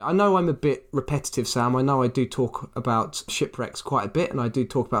I know I'm a bit repetitive, Sam. I know I do talk about shipwrecks quite a bit, and I do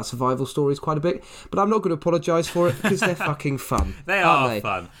talk about survival stories quite a bit, but I'm not going to apologise for it because they're fucking fun. They are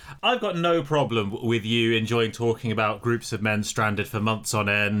fun. I've got no problem with you enjoying talking about groups of men stranded for months on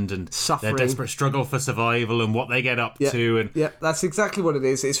end and suffering, their desperate struggle for survival and what they get up to. Yeah, that's exactly what it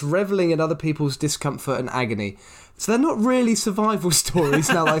is. It's revelling in other people's discomfort and agony. So they're not really survival stories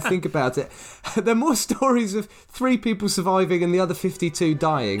now that I think about it. They're more stories of 3 people surviving and the other 52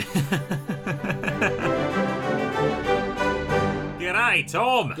 dying. G'day,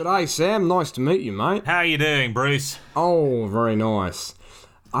 Tom. G'day, Sam. Nice to meet you, mate. How are you doing, Bruce? Oh, very nice.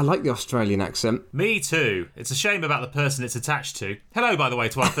 I like the Australian accent. Me too. It's a shame about the person it's attached to. Hello, by the way,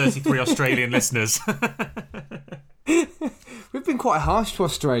 to our 33 Australian listeners. We've been quite harsh to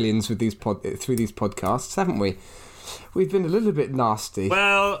Australians with through these podcasts, haven't we? We've been a little bit nasty.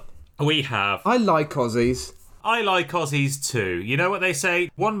 Well, we have. I like Aussies. I like Aussies too. You know what they say?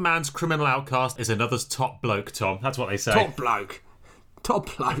 One man's criminal outcast is another's top bloke, Tom. That's what they say. Top bloke.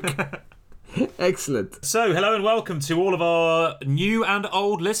 Top bloke. Excellent. So, hello and welcome to all of our new and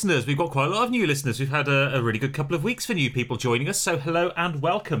old listeners. We've got quite a lot of new listeners. We've had a really good couple of weeks for new people joining us. So, hello and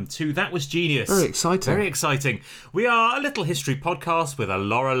welcome to That Was Genius. Very exciting. Very exciting. We are a little history podcast with a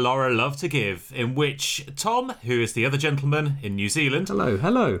Laura love to give, in which Tom, who is the other gentleman in New Zealand...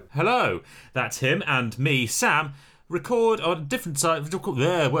 Hello. That's him, and me, Sam, record on different sides...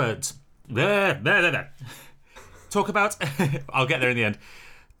 There, words. There. Talk about... I'll get there in the end.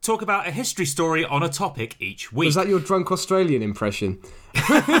 Talk about a history story on a topic each week. Was that your drunk Australian impression?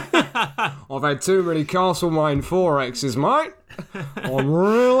 I've had too many Castlemaine 4Xs, mate. I'm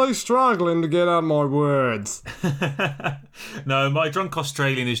really struggling to get out my words. No, my drunk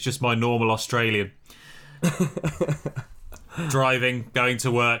Australian is just my normal Australian. Driving, going to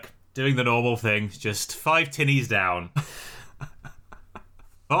work, doing the normal things, just 5 tinnies down.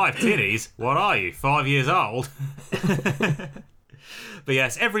 5 tinnies? What are you, 5 years old? But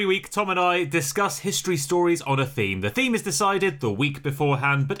yes, every week Tom and I discuss history stories on a theme. The theme is decided the week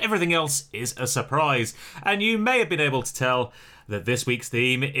beforehand, but everything else is a surprise. And you may have been able to tell that this week's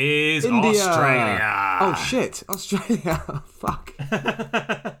theme is India. Australia. Oh shit, Australia. Fuck.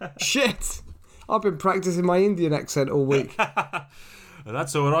 Shit. I've been practicing my Indian accent all week. Well,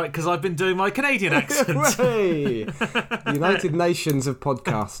 that's all right, because I've been doing my Canadian accent. Hey. United Nations of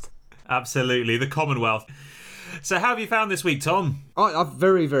podcast. Absolutely, the Commonwealth. So how have you found this week, Tom? I'm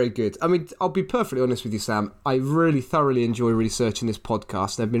very, very good. I mean, I'll be perfectly honest with you, Sam. I really thoroughly enjoy researching this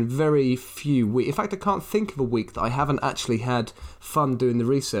podcast. There have been very few weeks. In fact, I can't think of a week that I haven't actually had fun doing the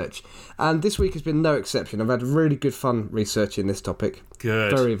research. And this week has been no exception. I've had really good fun researching this topic.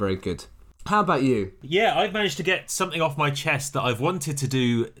 Good. Very, very good. How about you? Yeah, I've managed to get something off my chest that I've wanted to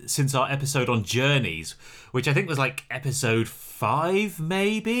do since our episode on journeys, which I think was like episode 5,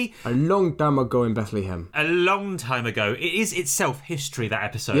 maybe? A long time ago in Bethlehem. A long time ago. It is itself history, that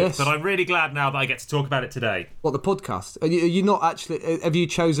episode. Yes. But I'm really glad now that I get to talk about it today. What, the podcast? Are you not actually... Have you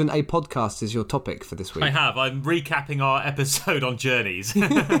chosen a podcast as your topic for this week? I have. I'm recapping our episode on journeys.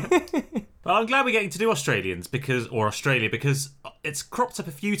 But I'm glad we're getting to do Australia because it's cropped up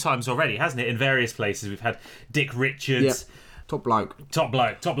a few times already, hasn't it? In various places. We've had Dick Richards. Yep. Top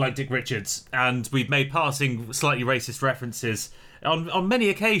bloke Dick Richards. And we've made passing slightly racist references on many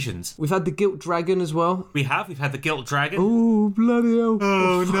occasions. We've had the Gilt Dragon as well. We've had the Gilt Dragon. Oh, bloody hell.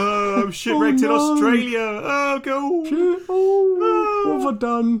 Oh, no, I'm shipwrecked in Australia. Oh, go. Shit. Oh, what have I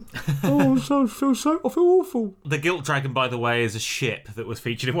done? Oh, I feel awful. The Gilt Dragon, by the way, is a ship that was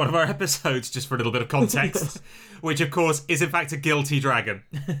featured in one of our episodes, just for a little bit of context, which, of course, is in fact a guilty dragon.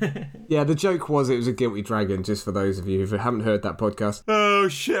 Yeah, the joke was it was a guilty dragon, just for those of you who haven't heard that podcast. Oh,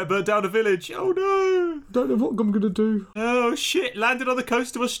 shit, I burnt down a village. Oh, no. Don't know what I'm going to do. Oh, shit, landed on the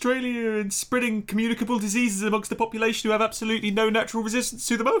coast of Australia and spreading communicable diseases amongst the population who have absolutely no natural resistance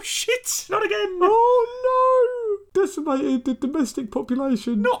to them. Oh, shit, not again. Oh, no. Decimated the domestic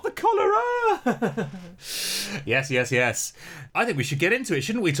population. Not the cholera. Yes. I think we should get into it,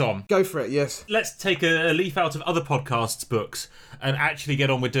 shouldn't we, Tom? Go for it, yes. Let's take a leaf out of other podcasts' books and actually get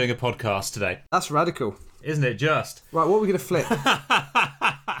on with doing a podcast today. That's radical. Isn't it just? Right, what are we going to flip?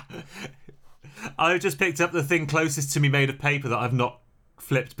 I just picked up the thing closest to me made of paper that I've not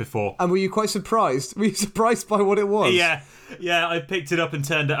flipped before. And were you quite surprised? Were you surprised by what it was? Yeah, I picked it up and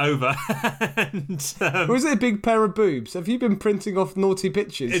turned it over. Was it a big pair of boobs? Have you been printing off naughty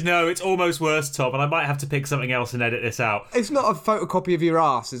pictures? No, it's almost worse, Tom, and I might have to pick something else and edit this out. It's not a photocopy of your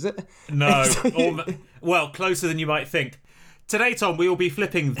ass, is it? No. Well, closer than you might think. Today, Tom, we will be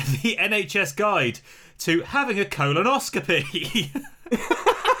flipping the NHS guide to having a colonoscopy.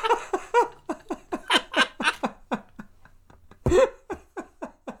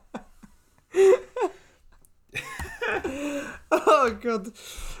 Oh, God.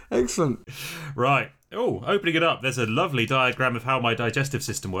 Excellent. Right. Oh, opening it up, there's a lovely diagram of how my digestive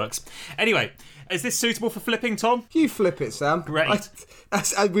system works. Anyway, is this suitable for flipping, Tom? You flip it, Sam. Great.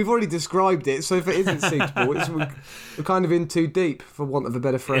 We've already described it, so if it isn't suitable, we're kind of in too deep, for want of a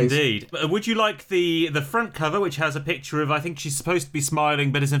better phrase. Indeed. Would you like the front cover, which has a picture of, I think she's supposed to be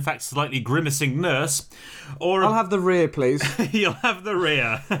smiling, but is in fact slightly grimacing nurse? Or I'll have the rear, please. You'll have the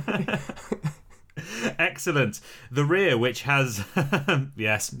rear. Excellent. The rear, which has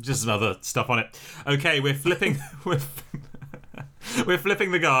yes, just some other stuff on it. Okay, we're flipping. We're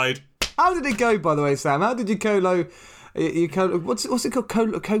flipping the guide. How did it go, by the way, Sam? How did you colo? What's it called?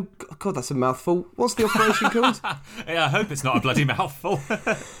 God, that's a mouthful. What's the operation called? I hope it's not a bloody mouthful.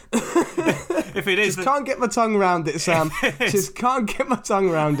 If it is, can't get my tongue round it, Sam. Just can't get my tongue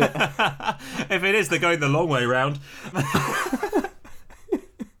round it. If it is, they're going the long way round.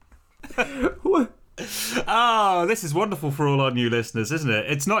 Oh, this is wonderful for all our new listeners, isn't it?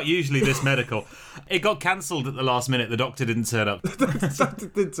 It's not usually this medical. It got cancelled at the last minute. The doctor didn't turn up. The doctor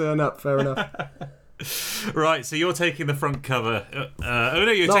did turn up, fair enough. Right, so you're taking the front cover. I'm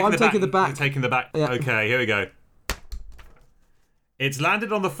taking the back. You're taking the back. Yeah. Okay, here we go. It's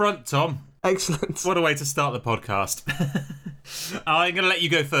landed on the front, Tom. Excellent. What a way to start the podcast. I'm going to let you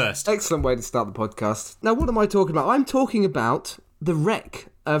go first. Excellent way to start the podcast. Now, what am I talking about? I'm talking about the wreck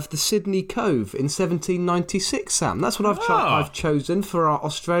of the Sydney Cove in 1796, Sam. That's what I've chosen for our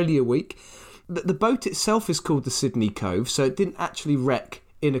Australia week. The boat itself is called the Sydney Cove, so it didn't actually wreck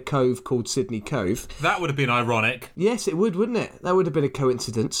in a cove called Sydney Cove. That would have been ironic. Yes, it would, wouldn't it? That would have been a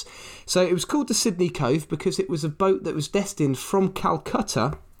coincidence. So it was called the Sydney Cove because it was a boat that was destined from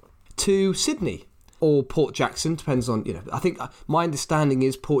Calcutta to Sydney. Or Port Jackson, depends on, I think my understanding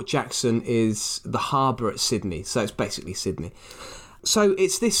is Port Jackson is the harbour at Sydney, so it's basically Sydney. So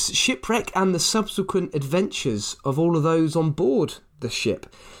it's this shipwreck and the subsequent adventures of all of those on board the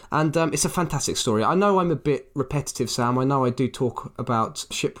ship. And it's a fantastic story. I know I'm a bit repetitive, Sam. I know I do talk about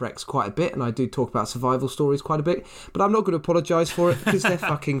shipwrecks quite a bit and I do talk about survival stories quite a bit, but I'm not going to apologise for it because they're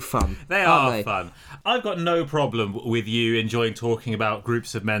fucking fun. They are fun. I've got no problem with you enjoying talking about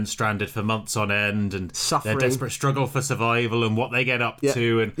groups of men stranded for months on end and suffering, their desperate struggle for survival and what they get up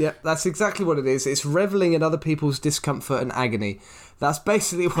to. And yeah, that's exactly what it is. It's revelling in other people's discomfort and agony. That's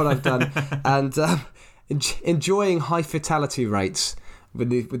basically what I've done. And enjoying high fatality rates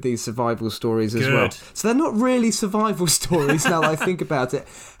with these survival stories as well. So they're not really survival stories now that I think about it.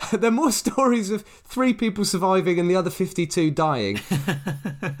 They're more stories of 3 people surviving and the other 52 dying.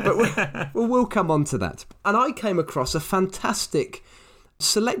 But we'll come on to that. And I came across a fantastic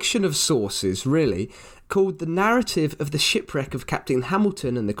selection of sources, really, called The Narrative of the Shipwreck of Captain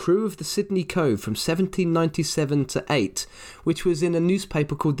Hamilton and the Crew of the Sydney Cove from 1797 to 8, which was in a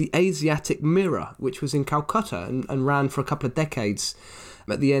newspaper called the Asiatic Mirror, which was in Calcutta and ran for a couple of decades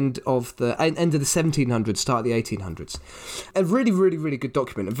at the end of the 1700s, start of the 1800s. A really, really, really good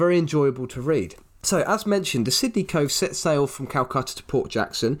document and very enjoyable to read. So, as mentioned, the Sydney Cove set sail from Calcutta to Port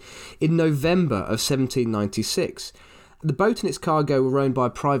Jackson in November of 1796. The boat and its cargo were owned by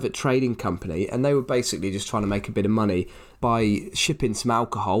a private trading company, and they were basically just trying to make a bit of money by shipping some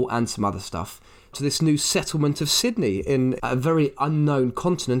alcohol and some other stuff to this new settlement of Sydney in a very unknown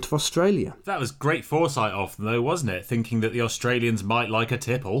continent of Australia. That was great foresight of them, though, wasn't it? Thinking that the Australians might like a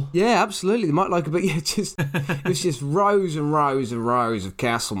tipple. Yeah, absolutely. They might like it, but yeah, it was just rows and rows and rows of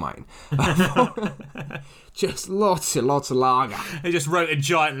Castlemaine. Just lots and lots of lager. They just wrote in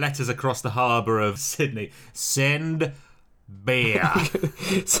giant letters across the harbour of Sydney, "Send beer."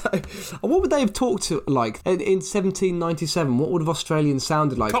 So, what would they have talked to like in 1797? What would have Australians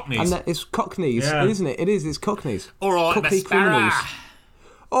sounded like? Cockneys. And it's Cockneys, yeah. Isn't it? It is. It's Cockneys. All right, Cockney criminals.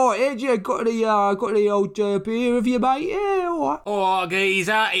 Oh, yeah, got the old beer of you, mate? Yeah, all right. Oh,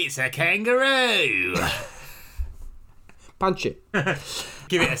 geezer, it's a kangaroo. Punch it.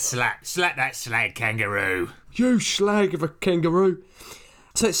 Give it a slap. Slap that slag kangaroo. You slag of a kangaroo.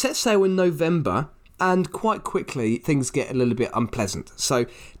 So it sets sail in November, and quite quickly things get a little bit unpleasant. So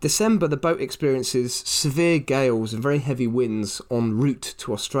December, the boat experiences severe gales and very heavy winds en route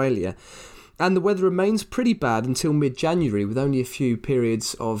to Australia. And the weather remains pretty bad until mid-January, with only a few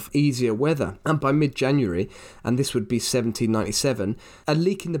periods of easier weather. And by mid-January, and this would be 1797, a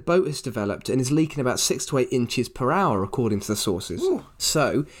leak in the boat has developed and is leaking about 6 to 8 inches per hour, according to the sources. Ooh,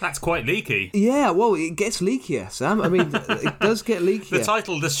 so that's quite leaky. Yeah, well, it gets leakier, Sam. I mean, it does get leakier. The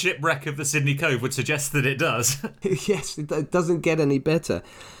title, The Shipwreck of the Sydney Cove, would suggest that it does. Yes, it doesn't get any better.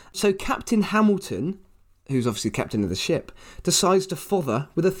 So Captain Hamilton, who's obviously captain of the ship, decides to fother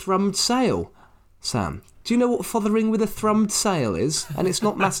with a thrummed sail. Sam, do you know what fothering with a thrummed sail is? And it's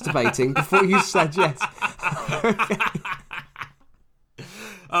not masturbating before you said yes.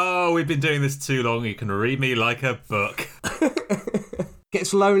 Oh, we've been doing this too long. You can read me like a book.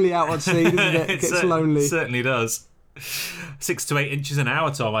 Gets lonely out on sea, doesn't it? It gets lonely. It certainly does. 6 to 8 inches an hour,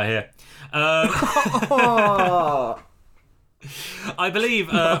 Tom, I hear. I believe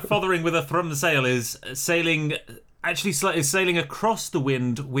fothering with a thrummed sail is sailing across the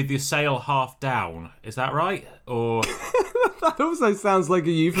wind with your sail half down. Is that right? Or that also sounds like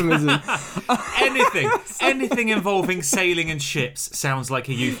a euphemism. Anything involving sailing and ships sounds like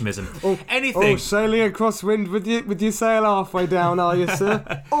a euphemism. Anything. Sailing across wind with your sail halfway down, are you,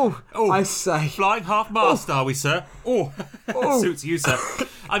 sir? I say. Flying half mast, are we, sir? Suits you, sir.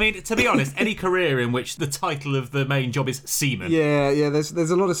 I mean, to be honest, any career in which the title of the main job is seaman. Yeah, there's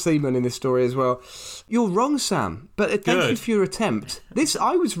a lot of seamen in this story as well. You're wrong, Sam, but thank you for your attempt. This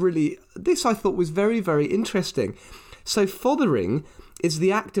I thought was very, very interesting. So fothering is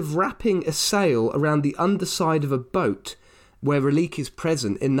the act of wrapping a sail around the underside of a boat where a leak is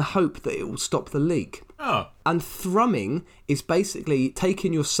present in the hope that it will stop the leak. Oh. And thrumming is basically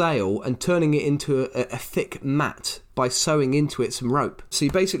taking your sail and turning it into a thick mat by sewing into it some rope. So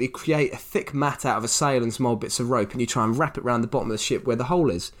you basically create a thick mat out of a sail and some old bits of rope, and you try and wrap it around the bottom of the ship where the hole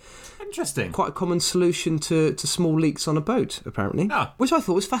is. Interesting. Quite a common solution to small leaks on a boat, apparently. Oh. Which I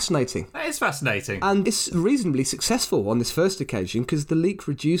thought was fascinating. That is fascinating. And it's reasonably successful on this first occasion because the leak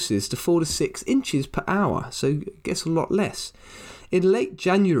reduces to 4 to 6 inches per hour, so it gets a lot less. In late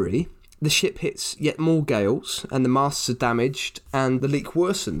January, the ship hits yet more gales and the masts are damaged and the leak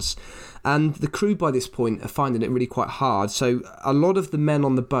worsens. And the crew by this point are finding it really quite hard. So a lot of the men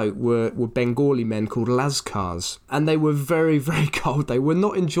on the boat were Bengali men called Lascars. And they were very, very cold. They were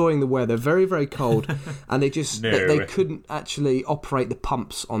not enjoying the weather, very, very cold. And they just they couldn't actually operate the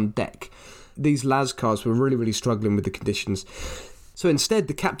pumps on deck. These Lascars were really, really struggling with the conditions. So instead,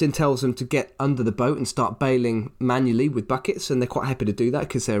 the captain tells them to get under the boat and start bailing manually with buckets, and they're quite happy to do that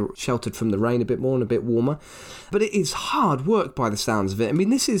because they're sheltered from the rain a bit more and a bit warmer. But it is hard work by the sounds of it. I mean,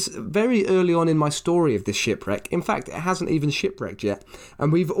 this is very early on in my story of this shipwreck. In fact, it hasn't even shipwrecked yet,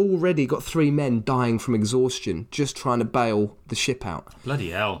 and we've already got 3 men dying from exhaustion just trying to bail the ship out. Bloody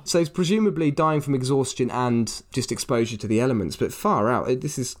hell. So it's presumably dying from exhaustion and just exposure to the elements, but far out.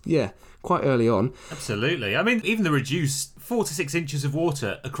 This is, quite early on. Absolutely. I mean, even the reduced 4 to 6 inches of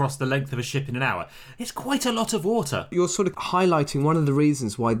water across the length of a ship in an hour, it's quite a lot of water. You're sort of highlighting one of the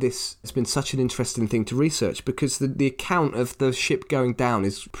reasons why this has been such an interesting thing to research, because the account of the ship going down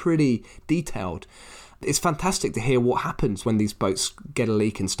is pretty detailed. It's fantastic to hear what happens when these boats get a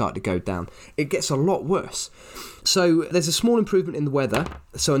leak and start to go down. It gets a lot worse. So there's a small improvement in the weather.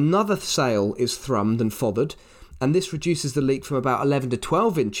 So another sail is thrummed and fothered, and this reduces the leak from about 11 to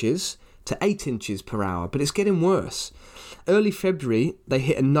 12 inches to 8 inches per hour, but it's getting worse. Early February, they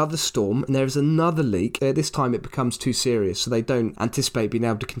hit another storm and there is another leak. This time it becomes too serious, so they don't anticipate being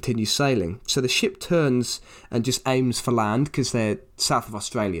able to continue sailing. So the ship turns and just aims for land because they're south of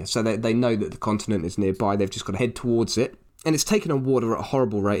Australia, so they know that the continent is nearby. They've just got to head towards it. And it's taken on water at a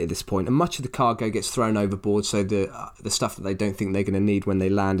horrible rate at this point, and much of the cargo gets thrown overboard, so the stuff that they don't think they're going to need when they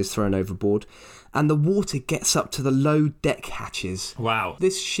land is thrown overboard. And the water gets up to the low deck hatches. Wow.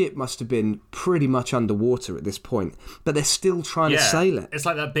 This ship must have been pretty much underwater at this point, but they're still trying to sail it. It's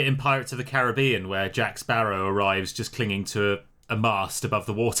like that bit in Pirates of the Caribbean where Jack Sparrow arrives just clinging to a mast above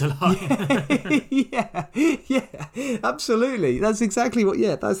the waterline. Yeah, absolutely. That's exactly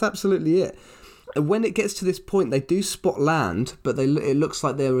that's absolutely it. When it gets to this point, they do spot land, but it looks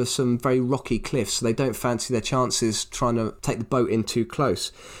like there are some very rocky cliffs, so they don't fancy their chances trying to take the boat in too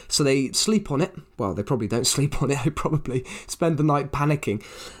close. So they sleep on it. Well, they probably don't sleep on it. They probably spend the night panicking.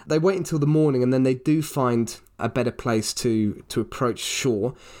 They wait until the morning, and then they do find a better place to approach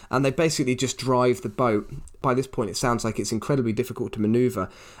shore, and they basically just drive the boat. By this point, it sounds like it's incredibly difficult to manoeuvre.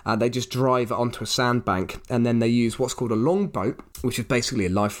 They just drive it onto a sandbank, and then they use what's called a longboat, which is basically a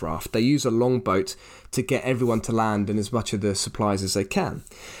life raft. They use a longboat to get everyone to land and as much of the supplies as they can.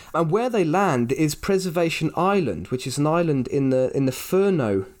 And where they land is Preservation Island, which is an island in the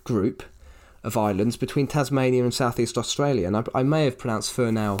Furneaux group of islands between Tasmania and Southeast Australia, and I may have pronounced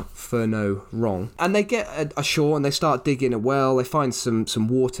Furneaux wrong. And they get ashore and they start digging a well. They find some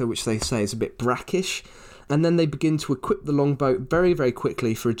water, which they say is a bit brackish, and then they begin to equip the longboat very, very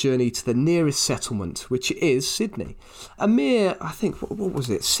quickly for a journey to the nearest settlement, which is Sydney. A mere, I think, what was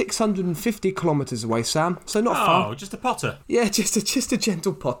it, 650 kilometres away, Sam? So not far. Oh, just a potter. Yeah, just a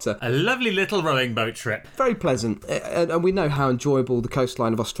gentle potter. A lovely little rowing boat trip. Very pleasant. And we know how enjoyable the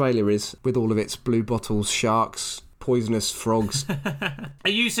coastline of Australia is, with all of its blue bottles, sharks, poisonous frogs. Are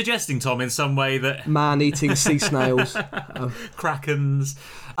you suggesting, Tom, in some way that man-eating sea snails, krakens,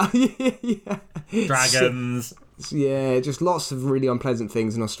 yeah. dragons, Yeah, just lots of really unpleasant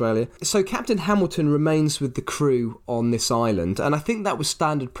things in Australia. So Captain Hamilton remains with the crew on this island, and I think that was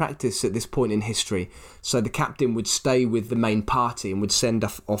standard practice at this point in history. So the captain would stay with the main party and would send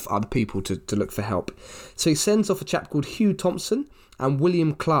off other people to look for help. So he sends off a chap called Hugh Thompson and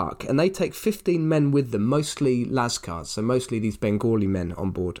William Clark, and they take 15 men with them, mostly Lascars, so mostly these Bengali men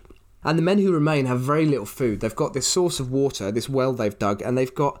on board. And the men who remain have very little food. They've got this source of water, this well they've dug, and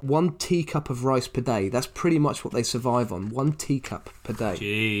they've got 1 teacup of rice per day. That's pretty much what they survive on, 1 teacup per day.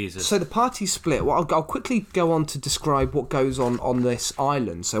 Jesus. So the party's split. Well, I'll quickly go on to describe what goes on this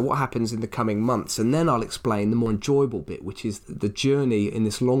island, so what happens in the coming months, and then I'll explain the more enjoyable bit, which is the journey in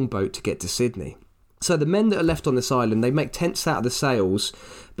this longboat to get to Sydney. So the men that are left on this island, they make tents out of the sails,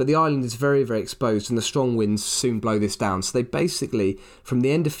 but the island is very, very exposed and the strong winds soon blow this down. So they basically, from the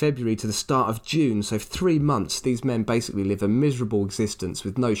end of February to the start of June, so 3 months, these men basically live a miserable existence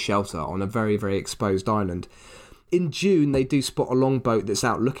with no shelter on a very, very exposed island. In June, they do spot a longboat that's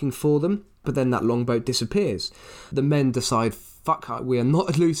out looking for them, but then that longboat disappears. The men decide, fuck, we are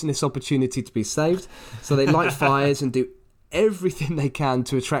not losing this opportunity to be saved. So they light fires and do everything they can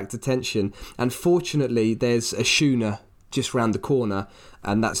to attract attention, and fortunately there's a schooner just round the corner,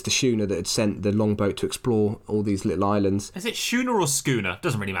 and that's the schooner that had sent the longboat to explore all these little islands. Is it schooner or schooner?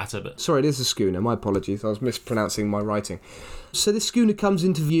 Doesn't really matter, but... Sorry, it is a schooner, my apologies, I was mispronouncing my writing. So this schooner comes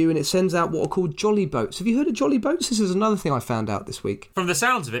into view and it sends out what are called jolly boats. Have you heard of jolly boats? This is another thing I found out this week. From the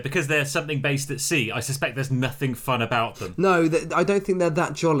sounds of it, because they're something based at sea, I suspect there's nothing fun about them. No, I don't think they're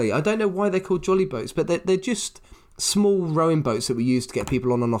that jolly. I don't know why they're called jolly boats, but they're just small rowing boats that were used to get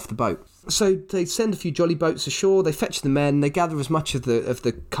people on and off the boat. So they send a few jolly boats ashore, they fetch the men, they gather as much of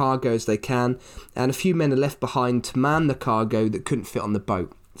the cargo as they can, and a few men are left behind to man the cargo that couldn't fit on the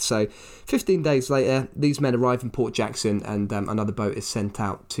boat. So 15 days later, these men arrive in Port Jackson, and another boat is sent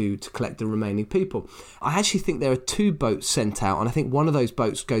out to collect the remaining people. I actually think there are 2 boats sent out, and I think one of those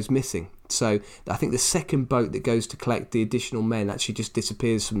boats goes missing. So I think the second boat that goes to collect the additional men actually just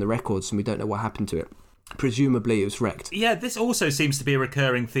disappears from the records, and we don't know what happened to it. Presumably it was wrecked. Yeah, this also seems to be a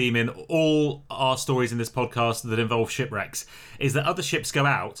recurring theme in all our stories in this podcast that involve shipwrecks, is that other ships go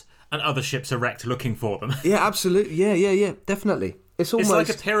out and other ships are wrecked looking for them. Yeah, absolutely. Yeah, definitely. It's like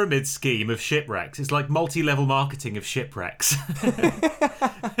a pyramid scheme of shipwrecks. It's like multi-level marketing of shipwrecks.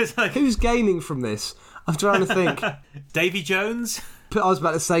 It's like... Who's gaining from this? I'm trying to think. Davy Jones? I was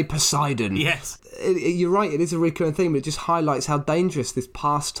about to say Poseidon. Yes. You're right, it is a recurring theme, but it just highlights how dangerous this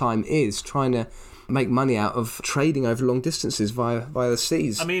pastime is, trying to make money out of trading over long distances via the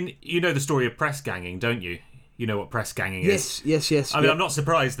seas. I mean, you know the story of press ganging, don't you? You know what press ganging is. Yes. I mean, I'm not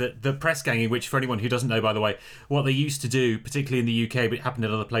surprised that the press ganging, which for anyone who doesn't know, by the way, what they used to do, particularly in the UK, but it happened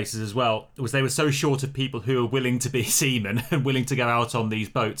in other places as well, was they were so short of people who were willing to be seamen and willing to go out on these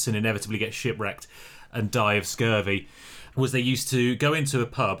boats and inevitably get shipwrecked and die of scurvy, was they used to go into a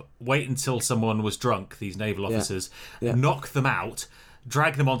pub, wait until someone was drunk, these naval officers, knock them out,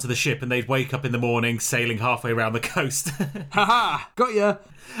 drag them onto the ship, and they'd wake up in the morning sailing halfway around the coast. Ha! Got ya!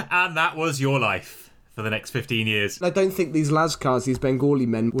 And that was your life for the next 15 years. I don't think these Lascars, these Bengali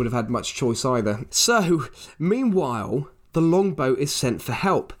men, would have had much choice either. So, meanwhile, the longboat is sent for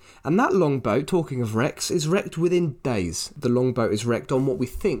help. And that longboat, talking of wrecks, is wrecked within days. The longboat is wrecked on what we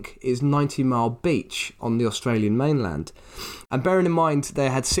think is 90 Mile Beach on the Australian mainland. And bearing in mind they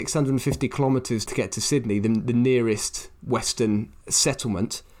had 650 kilometres to get to Sydney, the nearest western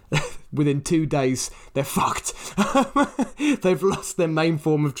settlement, within 2 days they're fucked. They've lost their main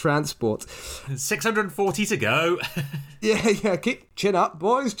form of transport. 640 to go. Yeah, chin up,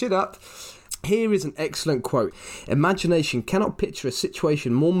 boys, chin up. Here is an excellent quote. Imagination cannot picture a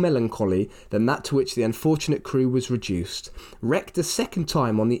situation more melancholy than that to which the unfortunate crew was reduced. Wrecked a second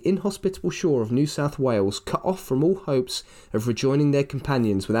time on the inhospitable shore of New South Wales, cut off from all hopes of rejoining their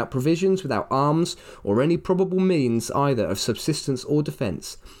companions, without provisions, without arms, or any probable means either of subsistence or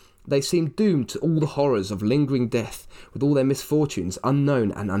defence. They seemed doomed to all the horrors of lingering death, with all their misfortunes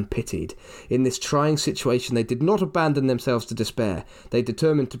unknown and unpitied. In this trying situation they did not abandon themselves to despair. They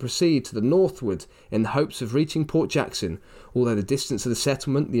determined to proceed to the northward in the hopes of reaching Port Jackson, although the distance of the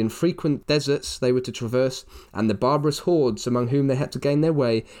settlement, the infrequent deserts they were to traverse, and the barbarous hordes among whom they had to gain their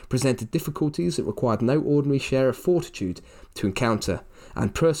way, presented difficulties that required no ordinary share of fortitude to encounter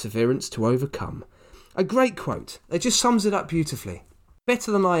and perseverance to overcome. A great quote. It just sums it up beautifully.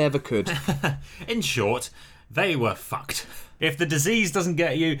 Better than I ever could. In short, they were fucked. If the disease doesn't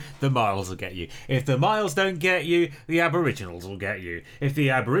get you, the miles will get you. If the miles don't get you, the Aboriginals will get you. If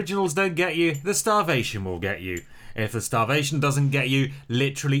the Aboriginals don't get you, the starvation will get you. If the starvation doesn't get you,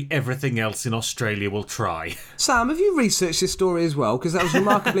 literally everything else in Australia will try. Sam, have you researched this story as well? Because that was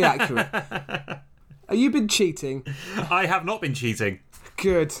remarkably accurate. Have you been cheating? I have not been cheating.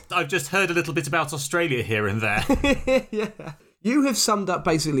 Good. I've just heard a little bit about Australia here and there. Yeah. You have summed up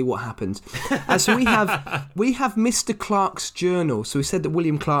basically what happened. So we have Mr. Clarke's journal. So we said that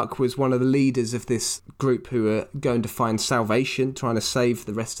William Clarke was one of the leaders of this group who are going to find salvation, trying to save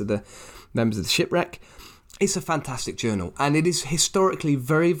the rest of the members of the shipwreck. It's a fantastic journal, and it is historically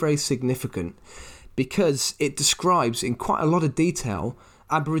very, very significant because it describes in quite a lot of detail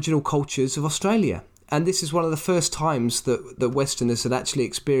Aboriginal cultures of Australia. And this is one of the first times that Westerners had actually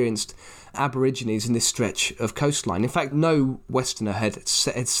experienced Aborigines in this stretch of coastline. In fact, no Westerner had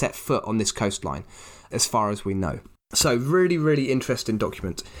set foot on this coastline, as far as we know. So, really, really interesting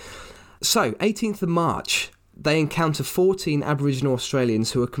document. So, 18th of March, they encounter 14 Aboriginal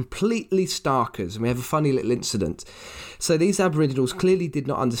Australians who are completely starkers, and we have a funny little incident. So these Aboriginals clearly did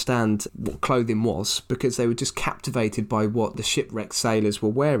not understand what clothing was because they were just captivated by what the shipwrecked sailors were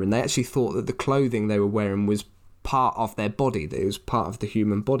wearing. They actually thought that the clothing they were wearing was part of their body, that it was part of the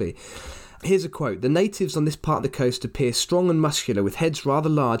human body. Here's a quote. "The natives on this part of the coast appear strong and muscular, with heads rather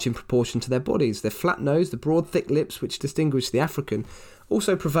large in proportion to their bodies. Their flat nose, the broad thick lips which distinguish the African,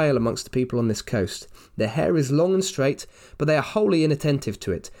 also prevail amongst the people on this coast. Their hair is long and straight, but they are wholly inattentive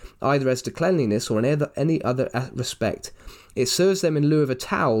to it, either as to cleanliness or in any other respect. It serves them in lieu of a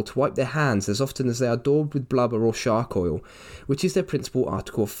towel to wipe their hands as often as they are daubed with blubber or shark oil, which is their principal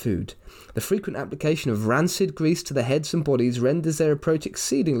article of food. The frequent application of rancid grease to their heads and bodies renders their approach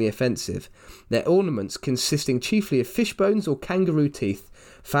exceedingly offensive, their ornaments consisting chiefly of fish bones or kangaroo teeth,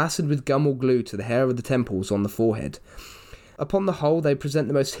 fastened with gum or glue to the hair of the temples on the forehead. Upon the whole, they present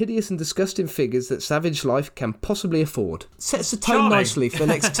the most hideous and disgusting figures that savage life can possibly afford." Sets the tone nicely for the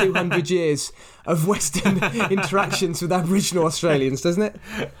next 200 years of Western interactions with Aboriginal Australians, doesn't it?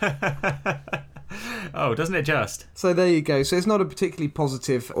 Oh, doesn't it just? So there you go. So it's not a particularly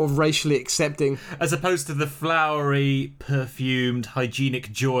positive or racially accepting. As opposed to the flowery, perfumed,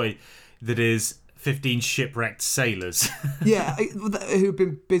 hygienic joy that is 15 shipwrecked sailors. Yeah, who've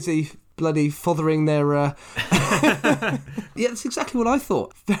been busy bloody fothering their... Yeah, that's exactly what I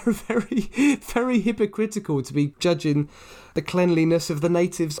thought. Very, very, very hypocritical to be judging the cleanliness of the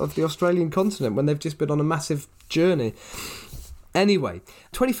natives of the Australian continent when they've just been on a massive journey. Anyway,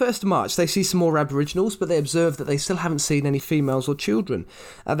 21st of March, they see some more Aboriginals, but they observe that they still haven't seen any females or children.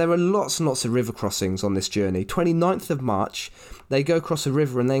 There are lots and lots of river crossings on this journey. 29th of March, they go across a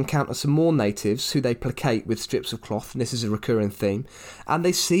river and they encounter some more natives who they placate with strips of cloth, and this is a recurring theme, and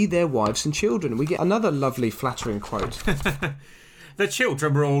they see their wives and children. We get another lovely, flattering quote. "The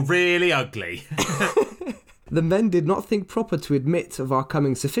children were all really ugly." "The men did not think proper to admit of our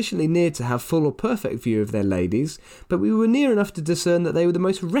coming sufficiently near to have full or perfect view of their ladies, but we were near enough to discern that they were the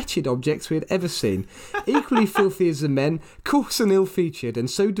most wretched objects we had ever seen, equally filthy as the men, coarse and ill-featured, and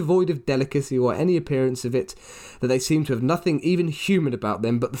so devoid of delicacy or any appearance of it, that they seemed to have nothing even human about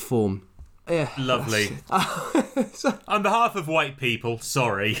them but the form." Yeah, lovely. On behalf of white people,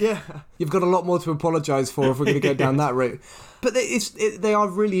 sorry. Yeah, you've got a lot more to apologise for if we're going to go down that route. But they are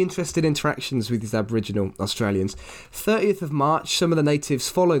really interesting interactions with these Aboriginal Australians. 30th of March, some of the natives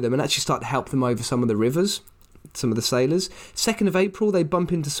follow them and actually start to help them over some of the rivers, some of the sailors. 2nd of April, they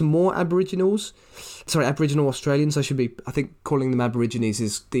bump into some more Aboriginal Australians. I think calling them Aborigines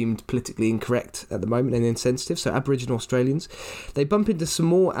is deemed politically incorrect at the moment and insensitive, so Aboriginal Australians. They bump into some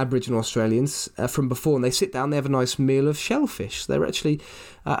more Aboriginal Australians from before, and they sit down, they have a nice meal of shellfish. They're actually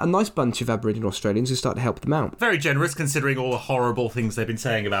a nice bunch of Aboriginal Australians who start to help them out. Very generous, considering all the horrible things they've been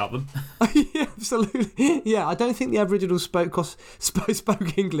saying about them. Yeah, absolutely. Yeah, I don't think the Aboriginals spoke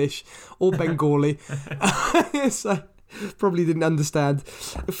English or Bengali. So probably didn't understand.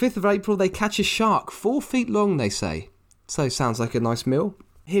 5th of April, they catch a shark, 4 feet long, they say. So sounds like a nice meal.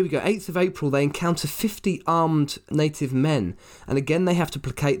 Here we go. 8th of April, they encounter 50 armed native men. And again, they have to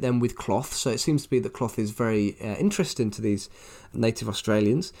placate them with cloth. So it seems to be that cloth is very interesting to these native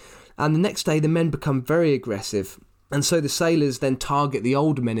Australians. And the next day, the men become very aggressive. And so the sailors then target the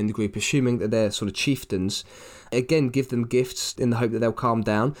older men in the group, assuming that they're sort of chieftains. Again, give them gifts in the hope that they'll calm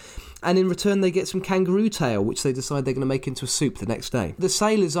down. And in return, they get some kangaroo tail, which they decide they're going to make into a soup the next day. The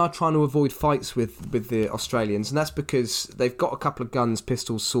sailors are trying to avoid fights with the Australians, and that's because they've got a couple of guns,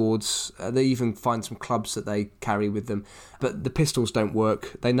 pistols, swords. They even find some clubs that they carry with them. But the pistols don't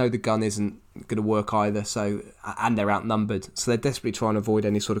work. They know the gun isn't going to work either, and they're outnumbered. So they're desperately trying to avoid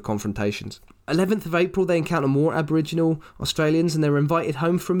any sort of confrontations. 11th of April, they encounter more Aboriginal Australians, and they're invited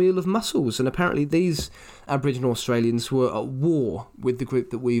home for a meal of mussels. And apparently these Aboriginal Australians were at war with the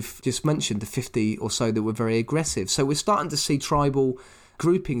group that we've just mentioned, the 50 or so that were very aggressive. So we're starting to see tribal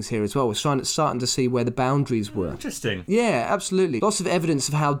groupings here as well. We're starting to see where the boundaries were. Interesting. Yeah, absolutely. Lots of evidence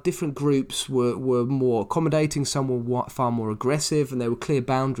of how different groups were more accommodating, some were far more aggressive, and there were clear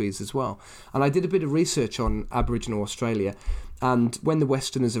boundaries as well. And I did a bit of research on Aboriginal Australia, and when the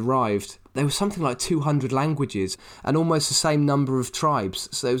Westerners arrived, there was something like 200 languages and almost the same number of tribes.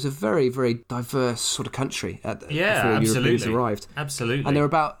 So it was a very, very diverse sort of country before Europeans arrived. Absolutely. And there were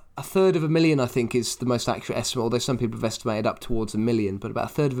about a third of a million, I think, is the most accurate estimate, although some people have estimated up towards 1 million, but about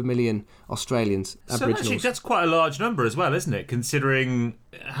a third of a million Australians, Aboriginals. Actually, that's quite a large number as well, isn't it? Considering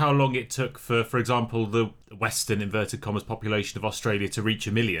how long it took for example, the Western, inverted commas, population of Australia to reach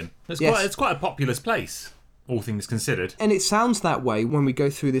 1 million. It's quite a populous place, all things considered. And it sounds that way when we go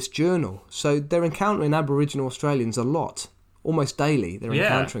through this journal. So they're encountering Aboriginal Australians a lot. Almost daily, they're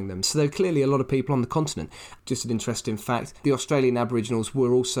encountering them. So there are clearly a lot of people on the continent. Just an interesting fact, the Australian Aboriginals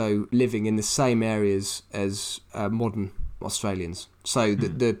were also living in the same areas as modern Australians. So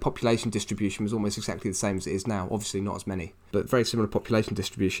the population distribution was almost exactly the same as it is now. Obviously not as many, but very similar population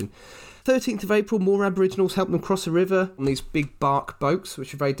distribution. 13th of April, more Aboriginals helped them cross a river on these big bark boats,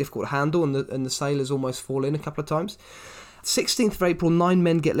 which are very difficult to handle, and the sailors almost fall in a couple of times. 16th of April, 9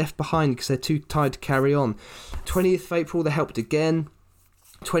 men get left behind because they're too tired to carry on. 20th of April, they're helped again.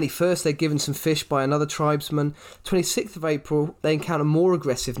 21st, they're given some fish by another tribesman. 26th of April, they encounter more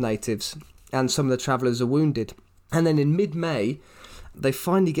aggressive natives, and some of the travellers are wounded. And then in mid-May, they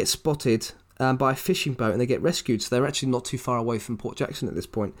finally get spotted by a fishing boat and they get rescued, so they're actually not too far away from Port Jackson at this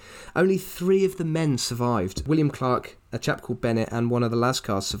point. Only 3 of the men survived. William Clark, a chap called Bennett, and one of the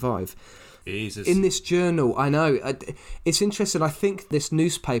Lascars survive. Jesus. In this journal, I know, it's interesting. I think this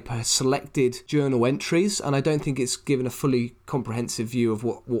newspaper has selected journal entries, and I don't think it's given a fully comprehensive view of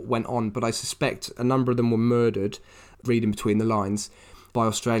what went on, but I suspect a number of them were murdered, reading between the lines, by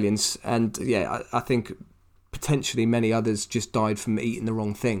Australians. And yeah, I think potentially many others just died from eating the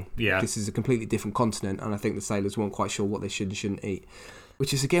wrong thing. Yeah. This is a completely different continent, and I think the sailors weren't quite sure what they should and shouldn't eat,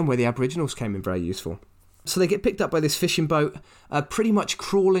 which is again where the Aboriginals came in very useful. So they get picked up by this fishing boat, pretty much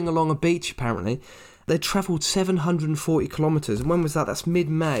crawling along a beach, apparently. They travelled 740 kilometres, and when was that? That's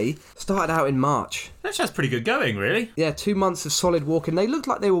mid-May. Started out in March. That's pretty good going, really. Yeah, 2 months of solid walking. They looked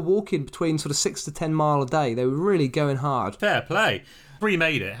like they were walking between sort of 6 to 10 mile a day. They were really going hard. Fair play. 3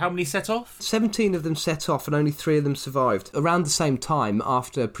 made it. How many set off? 17 of them set off and only 3 of them survived. Around the same time,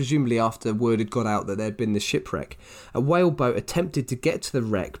 presumably after word had got out that there had been this shipwreck, a whale boat attempted to get to the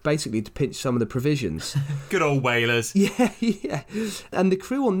wreck, basically to pinch some of the provisions. Good old whalers. Yeah. And the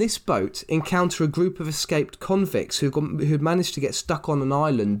crew on this boat encounter a group of escaped convicts who'd managed to get stuck on an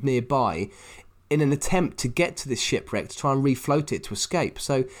island nearby in an attempt to get to this shipwreck to try and refloat it to escape.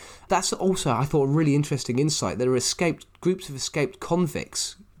 So that's also, I thought, a really interesting insight. There are groups of escaped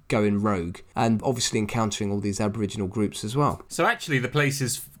convicts going rogue and obviously encountering all these Aboriginal groups as well. So actually the place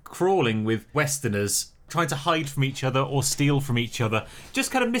is crawling with Westerners trying to hide from each other or steal from each other,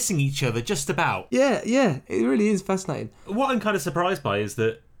 just kind of missing each other just about. Yeah, it really is fascinating. What I'm kind of surprised by is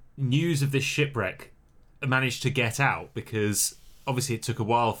that news of this shipwreck managed to get out, because obviously it took a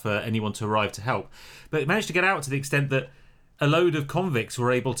while for anyone to arrive to help, but it managed to get out to the extent that a load of convicts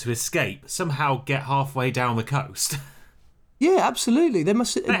were able to escape, somehow get halfway down the coast. Yeah, absolutely. They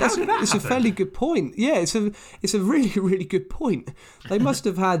must. How did that it's happen? a fairly good point. Yeah, it's a really, really good point. They must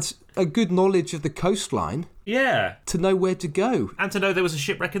have had a good knowledge of the coastline. Yeah. To know where to go. And to know there was a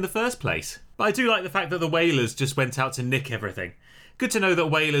shipwreck in the first place. But I do like the fact that the whalers just went out to nick everything. Good to know that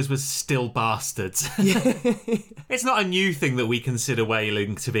whalers were still bastards. Yeah. It's not a new thing that we consider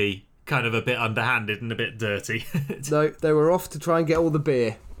whaling to be kind of a bit underhanded and a bit dirty. No, they were off to try and get all the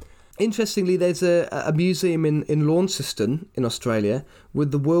beer. Interestingly, there's a museum in Launceston in Australia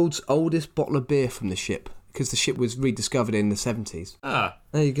with the world's oldest bottle of beer from the ship, because the ship was rediscovered in the 70s. Ah.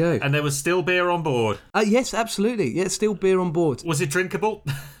 There you go. And there was still beer on board. Yes, absolutely. Yeah, still beer on board. Was it drinkable?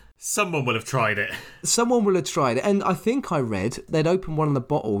 Someone will have tried it. Someone will have tried it. And I think I read they'd opened one of the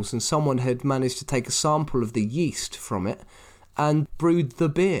bottles and someone had managed to take a sample of the yeast from it and brewed the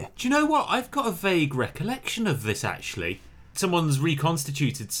beer. Do you know what? I've got a vague recollection of this, actually. Someone's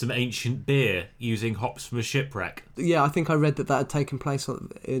reconstituted some ancient beer using hops from a shipwreck. Yeah, I think I read that had taken place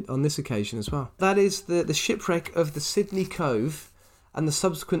on this occasion as well. That is the shipwreck of the Sydney Cove and the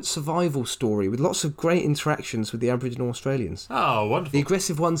subsequent survival story, with lots of great interactions with the Aboriginal Australians. Oh, wonderful. The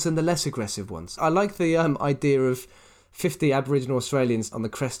aggressive ones and the less aggressive ones. I like the idea of 50 Aboriginal Australians on the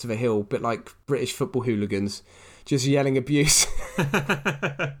crest of a hill, a bit like British football hooligans, just yelling abuse.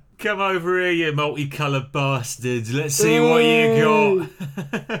 Come over here, you multicoloured bastards. Let's see what you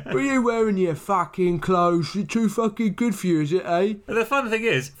got. Were you wearing Ruin your fucking clothes. You're too fucking good for you, is it, eh? But the fun thing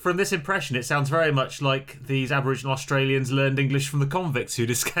is, from this impression, it sounds very much like these Aboriginal Australians learned English from the convicts who'd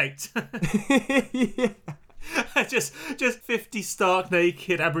escaped. Yeah. just 50 stark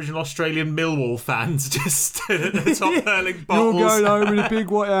naked Aboriginal Australian Millwall fans just stood at the top hurling bottles. You're going home in a big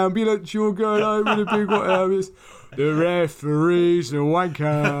white ambulance. You're going home in a big white ambulance. The referee's a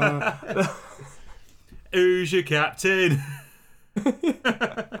wanker. Who's your captain?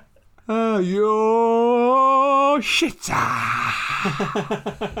 You're shitter.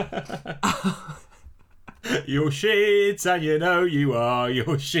 You're shits, and you know you are.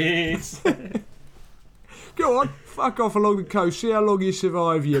 You're shits. Go on, fuck off along the coast. See how long you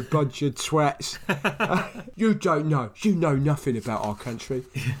survive, you bunch of twats. You don't know. You know nothing about our country.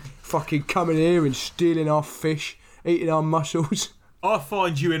 Fucking coming here and stealing our fish, eating our mussels. I'll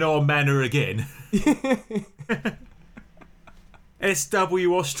find you in our manor again.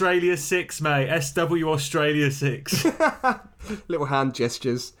 SW Australia 6, mate. SW Australia 6. Little hand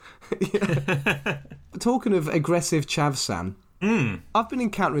gestures. Talking of aggressive chav, Sam, I've been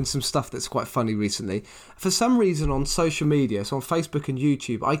encountering some stuff that's quite funny recently. For some reason on social media, so on Facebook and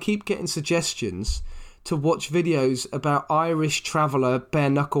YouTube, I keep getting suggestions to watch videos about Irish traveller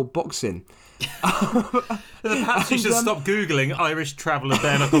bare-knuckle boxing. Perhaps you should stop Googling Irish traveller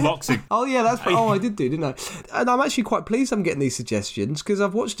bare-knuckle boxing. Oh yeah, that's I did do, didn't I? And I'm actually quite pleased I'm getting these suggestions because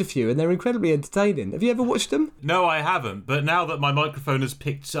I've watched a few and they're incredibly entertaining. Have you ever watched them? No, I haven't. But now that my microphone has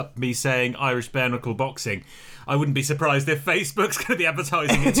picked up me saying Irish bare-knuckle boxing, I wouldn't be surprised if Facebook's going to be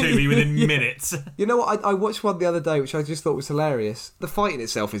advertising it to me within minutes. You know what? I watched one the other day, which I just thought was hilarious. The fight in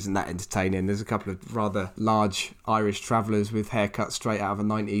itself isn't that entertaining. There's a couple of rather large Irish travellers with haircuts straight out of a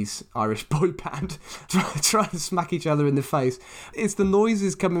 90s Irish boy band trying to smack each other in the face. It's the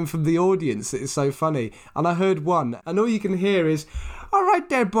noises coming from the audience that is so funny. And I heard one, and all you can hear is, "All right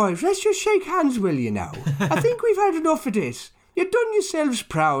there, boys, let's just shake hands, will you now? I think we've had enough of this. You've done yourselves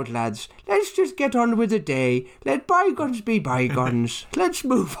proud, lads. Let's just get on with the day. Let bygones be bygones. Let's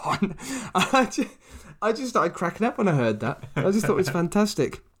move on." I just started cracking up when I heard that. I just thought it was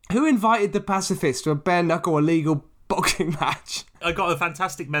fantastic. Who invited the pacifists to a bare-knuckle illegal boxing match? I got a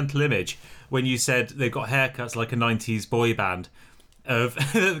fantastic mental image when you said they've got haircuts like a 90s boy band. Of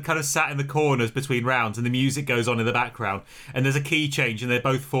kind of sat in the corners between rounds and the music goes on in the background and there's a key change and they're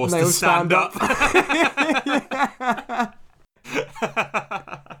both forced to stand up.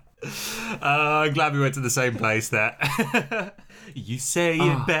 I'm glad we went to the same place there. You say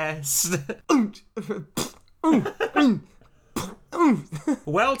it best.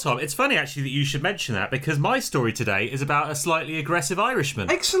 Well, Tom, it's funny actually that you should mention that because my story today is about a slightly aggressive Irishman.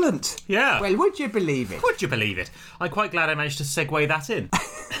 Excellent. Yeah. Well, would you believe it? Would you believe it? I'm quite glad I managed to segue that in.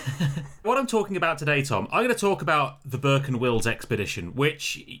 What I'm talking about today, Tom, I'm going to talk about the Burke and Wills expedition,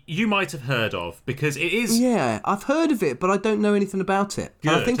 which you might have heard of because it is... Yeah, I've heard of it, but I don't know anything about it.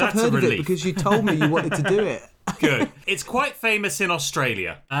 Good, and I think I've heard of it because you told me you wanted to do it. Good. It's quite famous in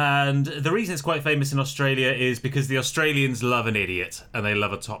Australia. And the reason it's quite famous in Australia is because the Australians love an idiot and they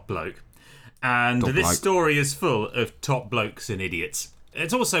love a top bloke. And this story is full of top blokes and idiots.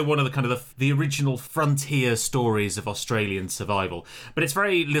 It's also one of the kind of the original frontier stories of Australian survival, but it's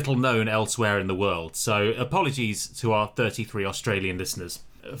very little known elsewhere in the world. So apologies to our 33 Australian listeners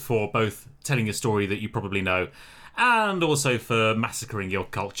for both telling a story that you probably know and also for massacring your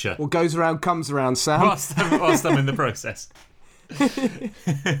culture. What goes around comes around, Sam. Whilst I'm in the process.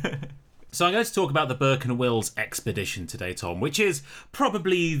 So I'm going to talk about the Burke and Wills expedition today, Tom, which is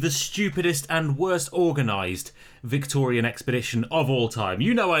probably the stupidest and worst organised Victorian expedition of all time.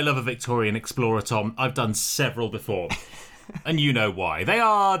 You know I love a Victorian explorer, Tom. I've done several before. And you know why. They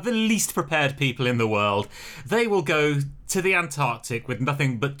are the least prepared people in the world. They will go to the Antarctic with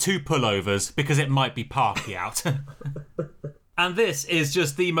nothing but 2 pullovers because it might be parky out. And this is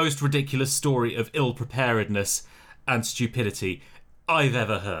just the most ridiculous story of ill-preparedness and stupidity I've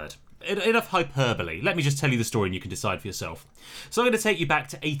ever heard. Enough hyperbole. Let me just tell you the story and you can decide for yourself. So I'm going to take you back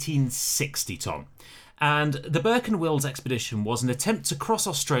to 1860, Tom. And the Burke and Wills expedition was an attempt to cross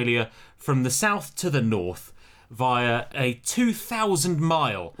Australia from the south to the north via a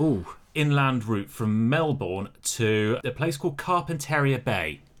 2,000-mile inland route from Melbourne to a place called Carpentaria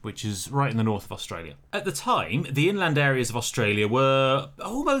Bay, which is right in the north of Australia. At the time, the inland areas of Australia were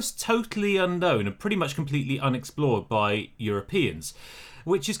almost totally unknown and pretty much completely unexplored by Europeans,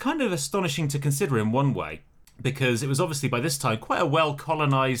 which is kind of astonishing to consider in one way, because it was obviously by this time quite a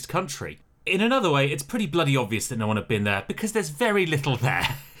well-colonised country. In another way, it's pretty bloody obvious that no one had been there, because there's very little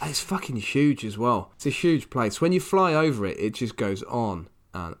there. It's fucking huge as well. It's a huge place. When you fly over it, it just goes on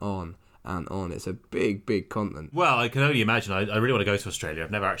and on and on. It's a big, big continent. Well, I can only imagine. I really want to go to Australia.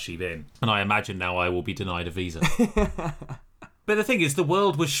 I've never actually been. And I imagine now I will be denied a visa. But the thing is, the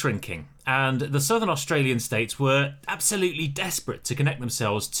world was shrinking, and the southern Australian states were absolutely desperate to connect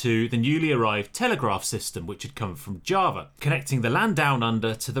themselves to the newly arrived telegraph system, which had come from Java, connecting the land down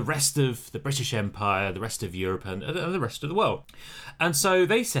under to the rest of the British Empire, the rest of Europe, and the rest of the world. And so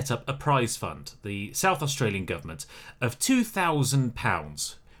they set up a prize fund, the South Australian government, of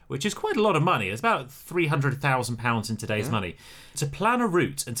 £2,000, which is quite a lot of money. It's about £300,000 in today's money, to plan a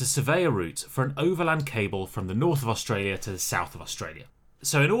route and to survey a route for an overland cable from the north of Australia to the south of Australia.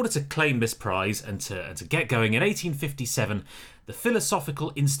 So in order to claim this prize and to get going, in 1857, the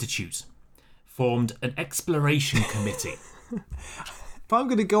Philosophical Institute formed an exploration committee. If I'm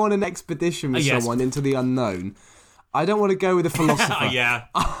going to go on an expedition with someone into the unknown, I don't want to go with a philosopher. Yeah.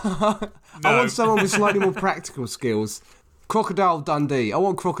 I want someone with slightly more practical skills. Crocodile Dundee. I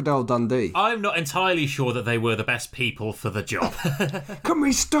want Crocodile Dundee. I'm not entirely sure that they were the best people for the job. Can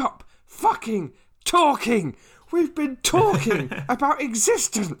we stop fucking talking? We've been talking about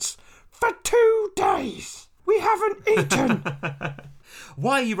existence for 2 days. We haven't eaten.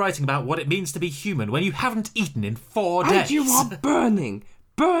 Why are you writing about what it means to be human when you haven't eaten in 4 days? And you are burning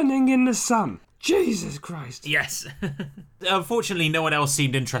in the sun. Jesus Christ. Yes. Unfortunately, no one else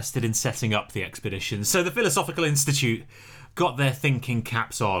seemed interested in setting up the expedition, so the Philosophical Institute got their thinking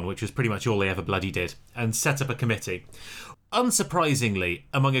caps on, which was pretty much all they ever bloody did, and set up a committee. Unsurprisingly,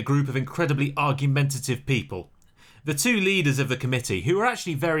 among a group of incredibly argumentative people, the two leaders of the committee, who were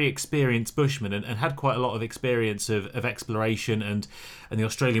actually very experienced bushmen and had quite a lot of experience of exploration and the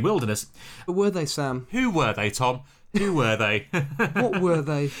Australian wilderness. Who were they, Sam? Who were they, Tom? Who were they? What were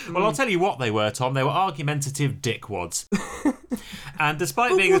they? Well, I'll tell you what they were, Tom. They were argumentative dickwads. And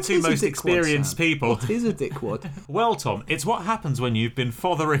despite being the two most experienced people... What is a dickwad? Well, Tom, it's what happens when you've been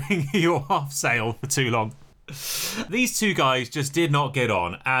fothering your half sail for too long. These two guys just did not get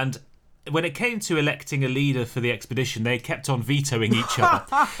on, and when it came to electing a leader for the expedition, they kept on vetoing each other.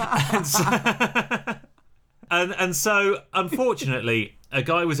 And so, unfortunately, a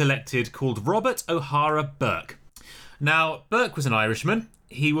guy was elected called Robert O'Hara Burke. Now, Burke was an Irishman.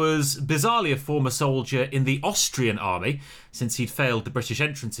 He was bizarrely a former soldier in the Austrian army, since he'd failed the British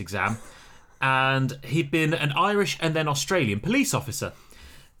entrance exam, and he'd been an Irish and then Australian police officer.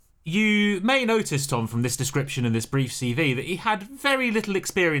 You may notice, Tom, from this description and this brief CV, that he had very little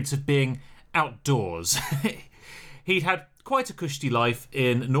experience of being outdoors. He'd had quite a cushy life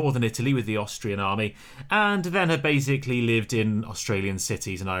in northern Italy with the Austrian army, and then had basically lived in Australian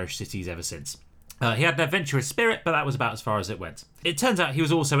cities and Irish cities ever since. He had an adventurous spirit, but that was about as far as it went. It turns out he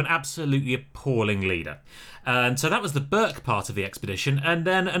was also an absolutely appalling leader. And so that was the Burke part of the expedition. And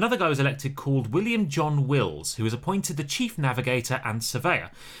then another guy was elected called William John Wills, who was appointed the chief navigator and surveyor.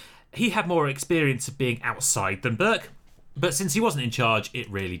 He had more experience of being outside than Burke, but since he wasn't in charge, it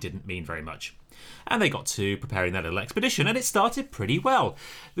really didn't mean very much. And they got to preparing their little expedition, and it started pretty well.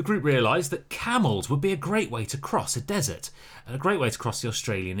 The group realised that camels would be a great way to cross a desert, and a great way to cross the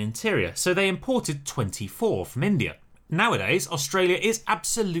Australian interior, so they imported 24 from India. Nowadays, Australia is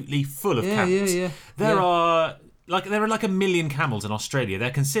absolutely full of camels. There are like 1 million camels in Australia.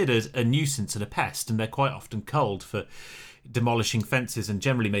 They're considered a nuisance and a pest, and they're quite often culled for demolishing fences and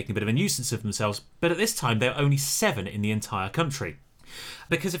generally making a bit of a nuisance of themselves. But at this time, there are only 7 in the entire country.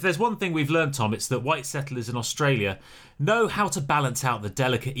 Because if there's one thing we've learned, Tom, it's that white settlers in Australia know how to balance out the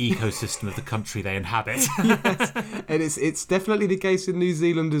delicate ecosystem of the country they inhabit. Yes, and it's definitely the case in New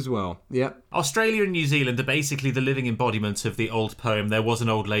Zealand as well. Yep. Australia and New Zealand are basically the living embodiment of the old poem, There Was an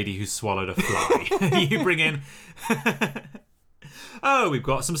Old Lady Who Swallowed a Fly. You bring in... Oh, we've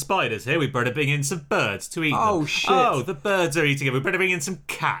got some spiders here. We better bring in some birds to eat them. Oh, shit. Oh, the birds are eating it. We better bring in some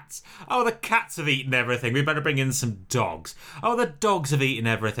cats. Oh, the cats have eaten everything. We better bring in some dogs. Oh, the dogs have eaten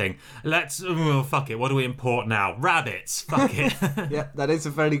everything. Fuck it. What do we import now? Rabbits. Fuck it. Yeah, that is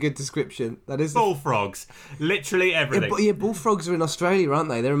a very good description. That is bullfrogs. Literally everything. Yeah, bullfrogs are in Australia, aren't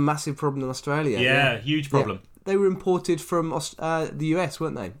they? They're a massive problem in Australia. Yeah, huge problem. Yeah. They were imported from the US,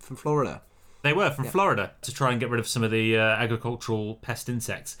 weren't they? From Florida. They were, from Florida, to try and get rid of some of the agricultural pest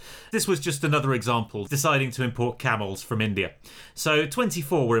insects. This was just another example, deciding to import camels from India. So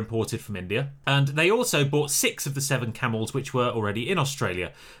 24 were imported from India, and they also bought 6 of the 7 camels which were already in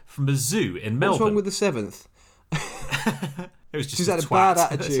Australia from a zoo in Melbourne. What's wrong with the 7th? It was just She's had a bad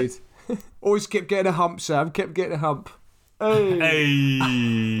attitude. Always kept getting a hump, Sam. Kept getting a hump.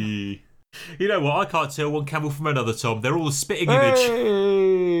 Hey. You know what? I can't tell one camel from another, Tom. They're all a spitting image.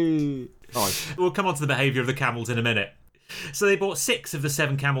 Hey. Oh. We'll come on to the behaviour of the camels in a minute. So they bought 6 of the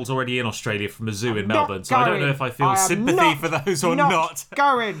 7 camels already in Australia from a zoo in Melbourne. So I don't know if I feel sympathy for those or not.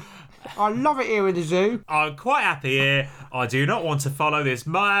 Going. I love it here in the zoo. I'm quite happy here. I do not want to follow this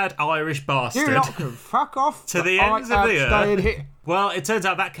mad Irish bastard You lot can fuck off. to the I ends of am the staying earth. here. Well, it turns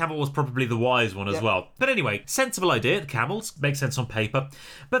out that camel was probably the wise one as well. But anyway, sensible idea. The camels make sense on paper.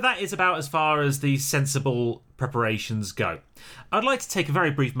 But that is about as far as the sensible preparations go. I'd like to take a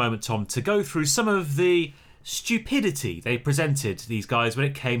very brief moment, Tom, to go through some of the stupidity they presented, these guys, when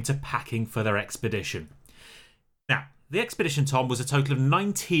it came to packing for their expedition. Now, the expedition, Tom, was a total of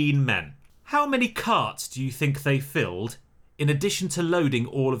 19 men. How many carts do you think they filled in addition to loading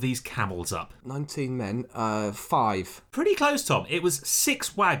all of these camels up? 19 men, 5. Pretty close, Tom. It was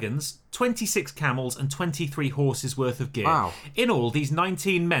 6 wagons, 26 camels, and 23 horses worth of gear. Wow. In all, these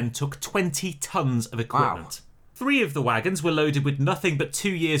 19 men took 20 tons of equipment. 3 of the wagons were loaded with nothing but 2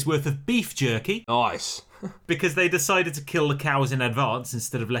 years' worth of beef jerky. Nice. Because they decided to kill the cows in advance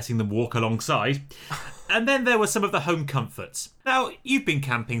instead of letting them walk alongside. And then there were some of the home comforts. Now, you've been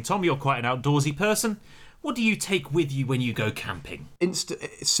camping, Tom. You're quite an outdoorsy person. What do you take with you when you go camping?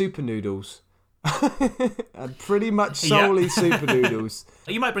 Super noodles. And pretty much solely super noodles.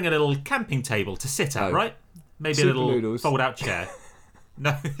 You might bring a little camping table to sit at, right? Maybe Super a little noodles. fold-out chair.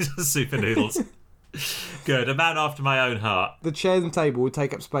 No, it's just super noodles. Good, a man after my own heart. The chair and table would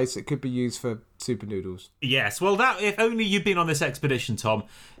take up space that could be used for super noodles. Yes, well, that if only you'd been on this expedition, Tom,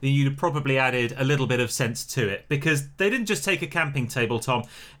 then you'd have probably added a little bit of sense to it. Because they didn't just take a camping table, Tom.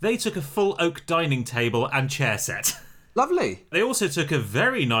 They took a full oak dining table and chair set. Lovely. They also took a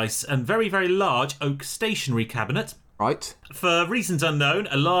very nice and very, very large oak stationery cabinet. Right. For reasons unknown,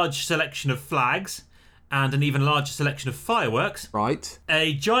 a large selection of flags and an even larger selection of fireworks. Right.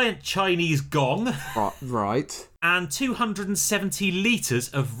 A giant Chinese gong. Right. And 270 litres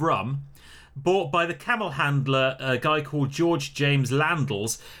of rum bought by the camel handler, a guy called George James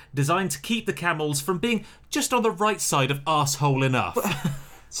Landals, designed to keep the camels from being just on the right side of arsehole enough.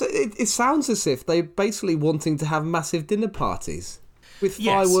 So it sounds as if they're basically wanting to have massive dinner parties. With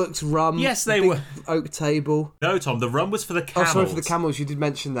Yes. fireworks, rum, Yes, they big were. oak table. No, Tom, the rum was for the Oh, camels. sorry for the camels. You did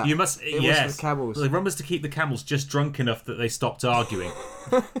mention that. You must, It yes. was for the camels. The rum was to keep the camels just drunk enough that they stopped arguing.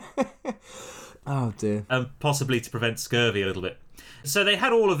 Oh dear. And possibly to prevent scurvy a little bit. So they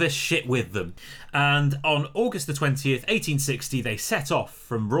had all of this shit with them. And on August the 20th, 1860, they set off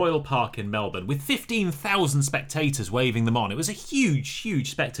from Royal Park in Melbourne with 15,000 spectators waving them on. It was a huge, huge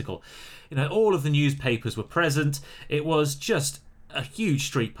spectacle. You know, all of the newspapers were present. It was just a huge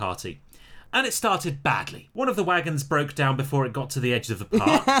street party. And it started badly. One of the wagons broke down before it got to the edge of the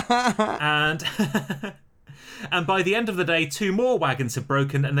park. And by the end of the day, 2 more wagons had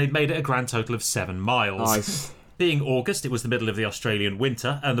broken and they'd made it a grand total of 7 miles. Nice. Being August, it was the middle of the Australian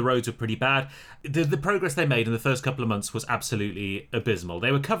winter and the roads were pretty bad. The progress they made in the first couple of months was absolutely abysmal.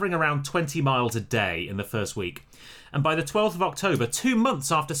 They were covering around 20 miles a day in the first week. And by the 12th of October, 2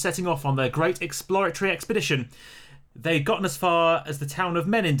 months after setting off on their great exploratory expedition, they'd gotten as far as the town of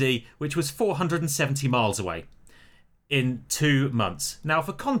Menindee, which was 470 miles away. In 2 months. Now,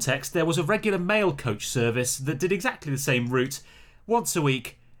 for context, there was a regular mail coach service that did exactly the same route once a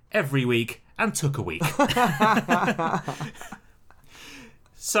week, every week, and took a week.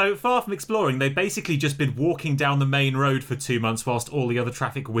 So, far from exploring, they'd basically just been walking down the main road for 2 months whilst all the other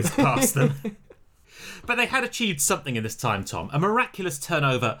traffic whizzed past them. But they had achieved something in this time, Tom, a miraculous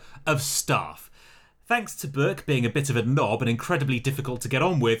turnover of staff. Thanks to Burke being a bit of a knob and incredibly difficult to get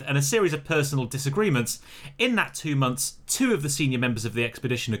on with, and a series of personal disagreements, in that 2 months, 2 of the senior members of the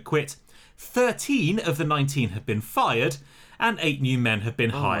expedition had quit, 13 of the 19 had been fired, and 8 new men had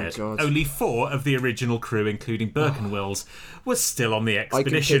been hired. God. Only 4 of the original crew, including Burke and Wills, were still on the I can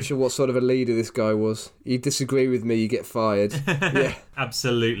expedition. picture what sort of a leader this guy was. You disagree with me, you get fired. Yeah.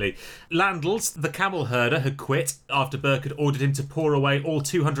 Absolutely. Landals, the camel herder, had quit after Burke had ordered him to pour away all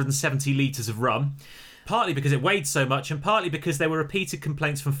 270 litres of rum. Partly because it weighed so much, and partly because there were repeated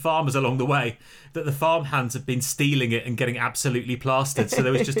complaints from farmers along the way that the farmhands had been stealing it and getting absolutely plastered. So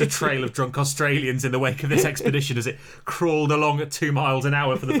there was just a trail of drunk Australians in the wake of this expedition as it crawled along at 2 miles an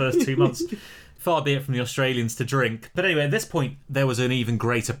hour for the first 2 months. Far be it from the Australians to drink. But anyway, at this point, there was an even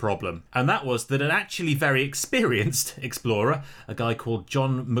greater problem. And that was that an actually very experienced explorer, a guy called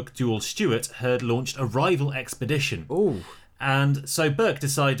John McDougall Stewart, had launched a rival expedition. Ooh. And so Burke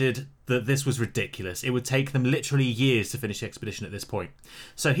decided that this was ridiculous. It would take them literally years to finish the expedition at this point.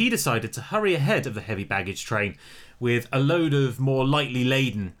 So he decided to hurry ahead of the heavy baggage train with a load of more lightly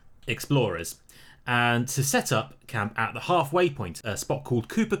laden explorers and to set up camp at the halfway point, a spot called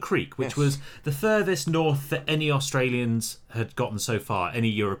Cooper Creek, which was the furthest north that any Australians had gotten so far, any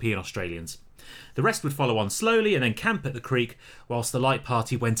European Australians. The rest would follow on slowly and then camp at the creek, whilst the light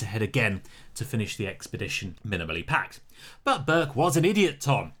party went ahead again to finish the expedition minimally packed. But Burke was an idiot,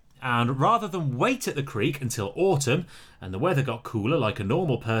 Tom. And rather than wait at the creek until autumn and the weather got cooler like a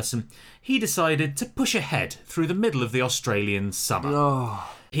normal person, he decided to push ahead through the middle of the Australian summer.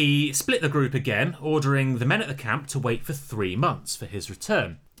 Oh. He split the group again, ordering the men at the camp to wait for 3 months for his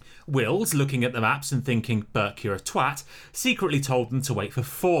return. Wills, looking at the maps and thinking, Burke, you're a twat, secretly told them to wait for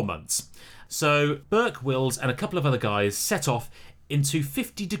 4 months. So Burke, Wills and a couple of other guys set off into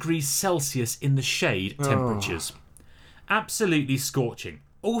 50 degrees Celsius in the shade temperatures. Absolutely scorching.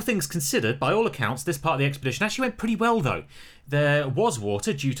 All things considered, by all accounts, this part of the expedition actually went pretty well, though. There was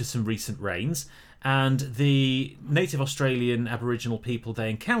water due to some recent rains, and the native Australian Aboriginal people they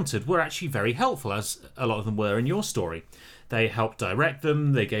encountered were actually very helpful, as a lot of them were in your story. They helped direct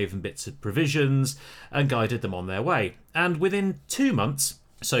them, they gave them bits of provisions, and guided them on their way. And within 2 months,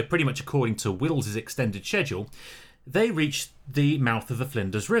 so pretty much according to Wills's extended schedule, they reached the mouth of the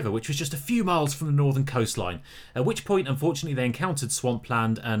Flinders River, which was just a few miles from the northern coastline, at which point, unfortunately, they encountered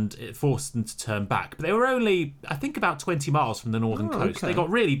swampland and it forced them to turn back. But they were only, I think, about 20 miles from the northern coast. Okay. They got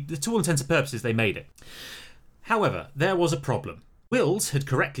really, to all intents and purposes, they made it. However, there was a problem. Wills had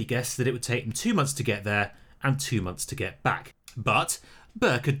correctly guessed that it would take them 2 months to get there and 2 months to get back. But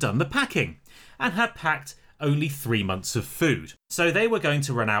Burke had done the packing and had packed only 3 months of food. So they were going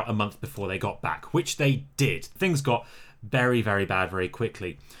to run out a month before they got back, which they did. Things got very, very bad very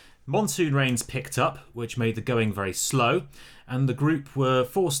quickly. Monsoon rains picked up, which made the going very slow, and the group were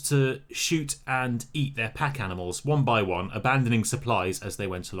forced to shoot and eat their pack animals one by one, abandoning supplies as they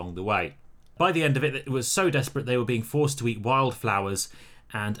went along the way. By the end of it, it was so desperate they were being forced to eat wildflowers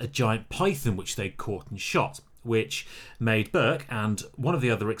and a giant python which they'd caught and shot, which made Burke and one of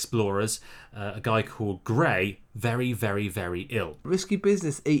the other explorers, a guy called Gray, very, very, very ill. Risky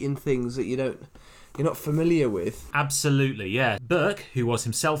business, eating things that you're not familiar with. Absolutely, yeah. Burke, who was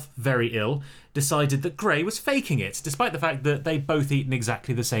himself very ill, decided that Gray was faking it, despite the fact that they'd both eaten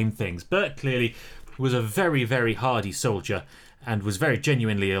exactly the same things. Burke clearly was a very, very hardy soldier and was very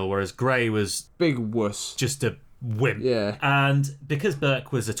genuinely ill, whereas Gray was Big wuss. just a wimp. Yeah. And because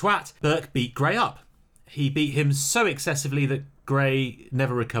Burke was a twat, Burke beat Gray up. He beat him so excessively that Gray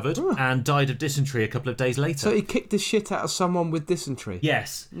never recovered and died of dysentery a couple of days later. So he kicked the shit out of someone with dysentery?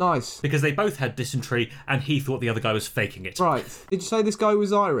 Yes. Nice. Because they both had dysentery and he thought the other guy was faking it. Right. Did you say this guy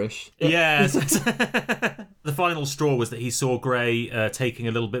was Irish? Yes. The final straw was that he saw Gray taking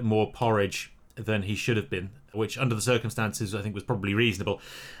a little bit more porridge than he should have been, which under the circumstances I think was probably reasonable,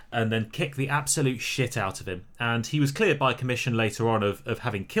 and then kicked the absolute shit out of him. And he was cleared by commission later on of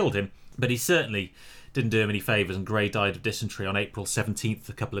having killed him, but he certainly didn't do him any favours, and Gray died of dysentery on April 17th,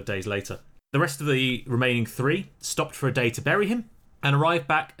 a couple of days later. The rest of the remaining 3 stopped for a day to bury him and arrived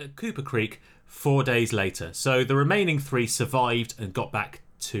back at Cooper Creek 4 days later. So the remaining 3 survived and got back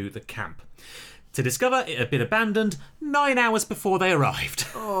to the camp, to discover it had been abandoned 9 hours before they arrived.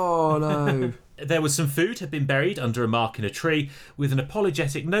 Oh, no. There was some food had been buried under a mark in a tree, with an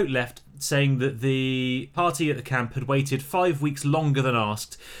apologetic note left saying that the party at the camp had waited 5 weeks longer than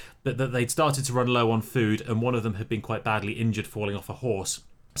asked, but that they'd started to run low on food and one of them had been quite badly injured falling off a horse.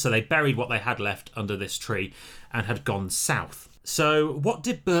 So they buried what they had left under this tree and had gone south. So what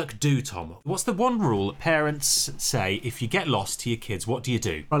did Burke do, Tom? What's the one rule that parents say if you get lost to your kids, what do you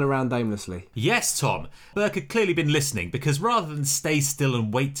do? Run around aimlessly. Yes, Tom. Burke had clearly been listening, because rather than stay still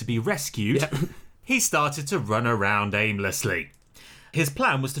and wait to be rescued, he started to run around aimlessly. His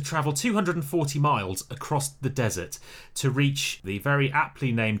plan was to travel 240 miles across the desert to reach the very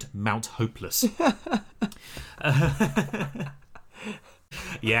aptly named Mount Hopeless.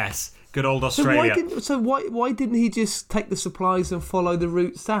 Yes, good old Australia. Why didn't he just take the supplies and follow the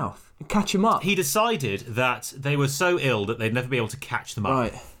route south and catch them up? He decided that they were so ill that they'd never be able to catch them up,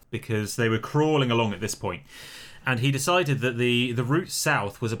 Right. because they were crawling along at this point. And he decided that the route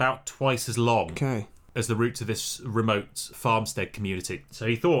south was about twice as long Okay. as the route to this remote farmstead community. So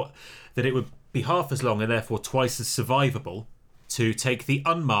he thought that it would be half as long and therefore twice as survivable to take the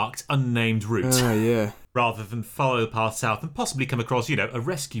unmarked, unnamed route Yeah. rather than follow the path south and possibly come across, a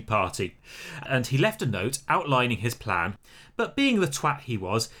rescue party. And he left a note outlining his plan, but being the twat he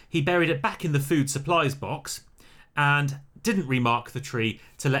was, he buried it back in the food supplies box and didn't remark the tree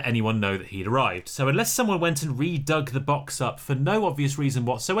to let anyone know that he'd arrived. So unless someone went and redug the box up for no obvious reason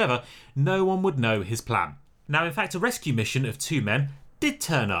whatsoever, no one would know his plan. Now, in fact, a rescue mission of 2 men did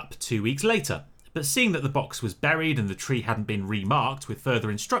turn up 2 weeks later, but seeing that the box was buried and the tree hadn't been remarked with further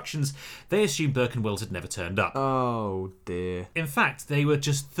instructions, they assumed Burke and Wills had never turned up. Oh, dear. In fact, they were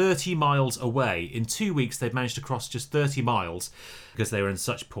just 30 miles away. In 2 weeks, they'd managed to cross just 30 miles because they were in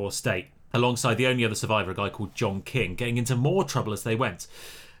such poor state, alongside the only other survivor, a guy called John King, getting into more trouble as they went.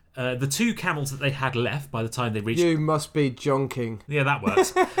 The 2 camels that they had left by the time they reached... You must be jonking. Yeah, that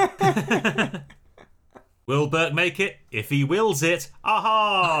works. Will Burke make it? If he wills it.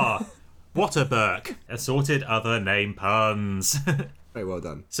 Aha! What a Burke. Assorted other name puns. Very well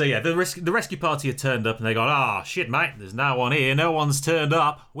done. So yeah, the rescue party had turned up and they go, shit mate, there's no one here, no one's turned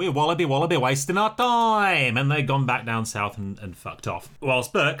up, we're wallaby wasting our time, and they'd gone back down south and fucked off.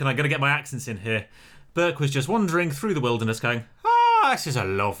 Whilst Burke, and I'm going to get my accents in here, Burke was just wandering through the wilderness going, this is a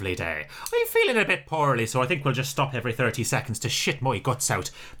lovely day. I'm feeling a bit poorly, so I think we'll just stop every 30 seconds to shit my guts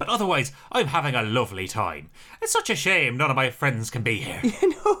out. But otherwise, I'm having a lovely time. It's such a shame none of my friends can be here.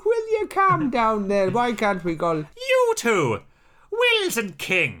 Will you calm down there? Why can't we go? You two! Wills and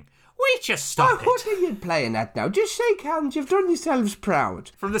King! Will you stop it? What are you playing at now? Just shake hands, you've done yourselves proud.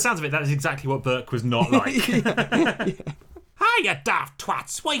 From the sounds of it, that is exactly what Burke was not like. Yeah. Hi, you daft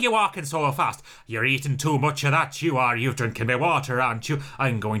twats! Why are you walking so fast? You're eating too much of that, you are. You've drinking my water, aren't you?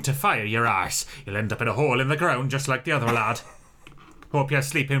 I'm going to fire your arse. You'll end up in a hole in the ground just like the other lad. Hope you're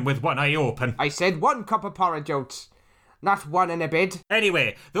sleeping with one eye open. I said 1 cup of porridge oats, not 1 in a bed.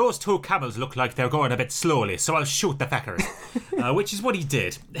 Anyway, those 2 camels look like they're going a bit slowly, so I'll shoot the feckers. Which is what he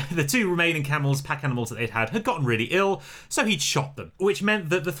did. The 2 remaining camels, pack animals that they'd had gotten really ill, so he'd shot them, which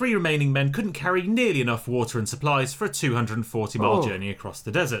meant that the 3 remaining men couldn't carry nearly enough water and supplies for a 240-mile journey across the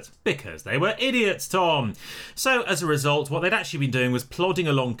desert. Because they were idiots, Tom. So, as a result, what they'd actually been doing was plodding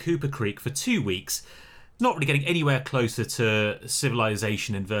along Cooper Creek for 2 weeks, not really getting anywhere closer to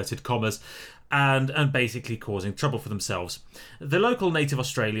civilization, inverted commas, and basically causing trouble for themselves. The local native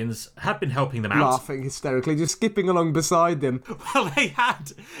Australians had been helping them out. Laughing hysterically, just skipping along beside them. Well, they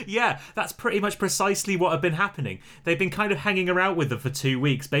had. Yeah, that's pretty much precisely what had been happening. They'd been kind of hanging around with them for 2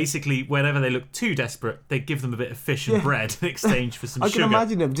 weeks. Basically, whenever they looked too desperate, they'd give them a bit of fish and bread in exchange for some sugar. I can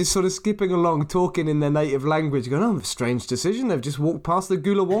imagine them just sort of skipping along, talking in their native language, going, a strange decision. They've just walked past the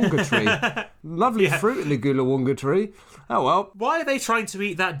Goolawonga tree. Lovely fruit in the Goolawonga tree. Oh, well. Why are they trying to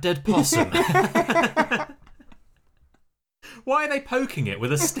eat that dead possum? Why are they poking it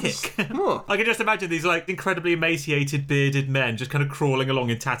with a stick? I can just imagine these incredibly emaciated, bearded men just kind of crawling along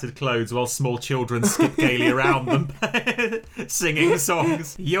in tattered clothes while small children skip gaily around them, singing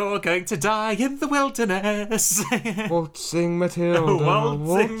songs. You're going to die in the wilderness. Waltzing Matilda.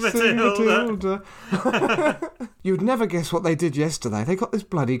 Waltzing Matilda. You'd never guess what they did yesterday. They got this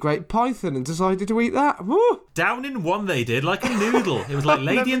bloody great python and decided to eat that. Woo! Down in one they did, like a noodle. It was like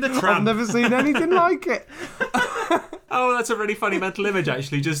Lady and the Tramp. I've never seen anything like it. Oh, that's a really funny mental image,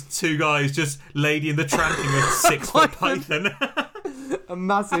 actually. Just 2 guys, just Lady and the Tramping a 6-foot python. A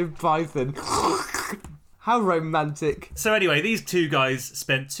massive python. How romantic. So anyway, these 2 guys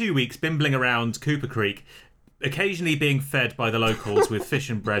spent 2 weeks bimbling around Cooper Creek, occasionally being fed by the locals with fish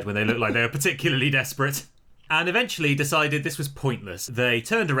and bread when they looked like they were particularly desperate. And eventually decided this was pointless. They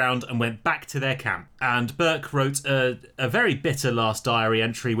turned around and went back to their camp. And Burke wrote a very bitter last diary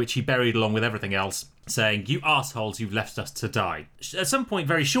entry, which he buried along with everything else, saying, "You arseholes, you've left us to die." At some point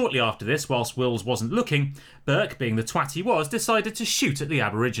very shortly after this, whilst Wills wasn't looking, Burke, being the twat he was, decided to shoot at the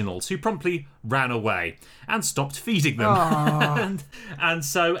Aboriginals, who promptly ran away and stopped feeding them. and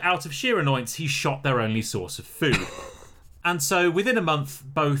so, out of sheer annoyance, he shot their only source of food. And so, within a month,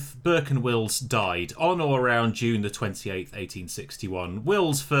 both Burke and Wills died, on or around June the 28th, 1861.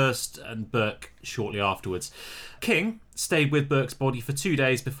 Wills first, and Burke shortly afterwards. King stayed with Burke's body for 2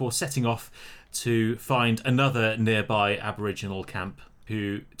 days before setting off to find another nearby Aboriginal camp,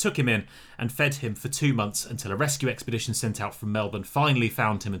 who took him in and fed him for 2 months until a rescue expedition sent out from Melbourne finally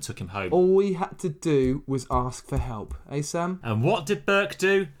found him and took him home. All we had to do was ask for help, eh, Sam? And what did Burke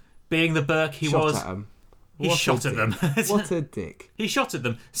do? Being the Burke he was... Shot at them. He shot at them. What a dick. He shot at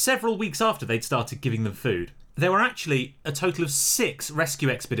them several weeks after they'd started giving them food. There were actually a total of 6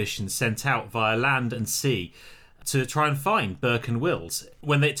 rescue expeditions sent out via land and sea to try and find Burke and Wills.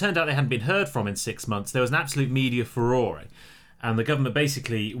 When it turned out they hadn't been heard from in 6 months, there was an absolute media furore. And the government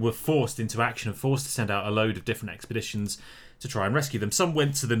basically were forced into action and forced to send out a load of different expeditions to try and rescue them. Some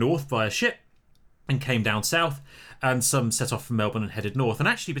went to the north via ship and came down south, and some set off from Melbourne and headed north. And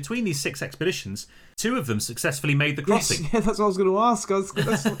actually, between these 6 expeditions, 2 of them successfully made the crossing. Yes, yeah, that's what I was going to ask.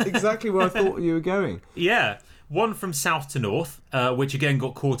 That's exactly where I thought you were going. Yeah. One from south to north, which again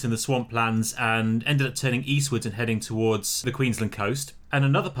got caught in the swamplands and ended up turning eastwards and heading towards the Queensland coast. And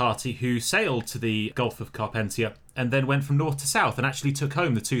another party who sailed to the Gulf of Carpentaria and then went from north to south and actually took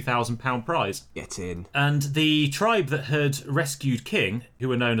home the £2,000 prize. Get in. And the tribe that had rescued King, who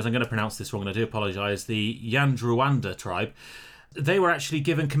were known as, I'm going to pronounce this wrong and I do apologise, the Yandruwanda tribe, they were actually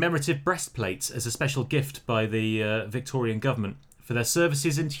given commemorative breastplates as a special gift by the Victorian government for their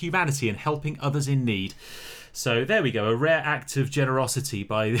services and humanity and helping others in need. So there we go, a rare act of generosity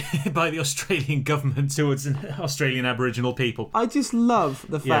by the Australian government towards Australian Aboriginal people. I just love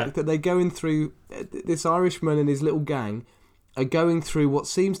the fact that they're going through, this Irishman and his little gang are going through what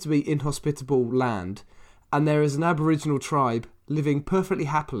seems to be inhospitable land, and there is an Aboriginal tribe living perfectly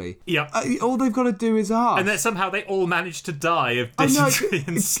happily. Yeah. All they've got to do is ask. And then somehow they all managed to die of dysentery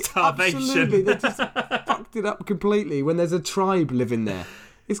and starvation. Absolutely, they just fucked it up completely when there's a tribe living there.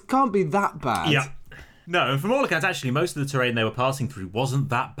 It can't be that bad. Yeah. No, and from all accounts, actually, most of the terrain they were passing through wasn't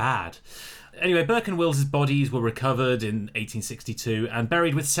that bad. Anyway, Burke and Wills's bodies were recovered in 1862 and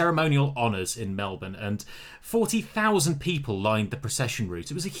buried with ceremonial honours in Melbourne, and 40,000 people lined the procession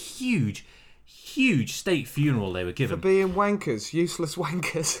route. It was a huge state funeral they were given. For being wankers, useless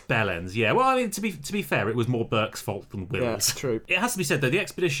wankers. Bellends, yeah. Well, I mean, to be fair, it was more Burke's fault than Will's. Yeah, true. It has to be said, though, the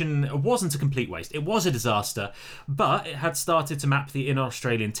expedition wasn't a complete waste. It was a disaster, but it had started to map the inner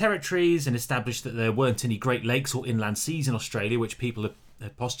Australian territories and established that there weren't any Great Lakes or inland seas in Australia, which people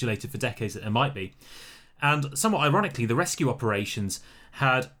had postulated for decades that there might be. And somewhat ironically, the rescue operations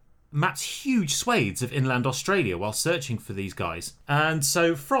had mapped huge swathes of inland Australia while searching for these guys. And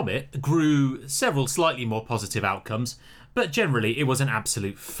so from it grew several slightly more positive outcomes, but generally it was an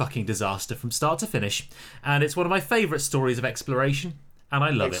absolute fucking disaster from start to finish. And it's one of my favourite stories of exploration, and I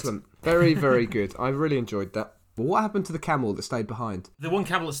love Excellent. Very, very good. I really enjoyed that. But what happened to the camel that stayed behind? The one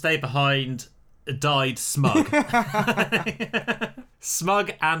camel that stayed behind died smug.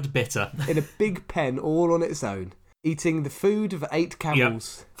 Smug and bitter. In a big pen all on its own. Eating the food of 8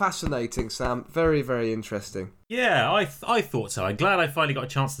 camels. Yep. Fascinating, Sam. Very, very interesting. Yeah, I thought so. I'm glad I finally got a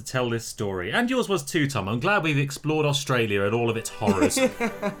chance to tell this story. And yours was too, Tom. I'm glad we've explored Australia and all of its horrors.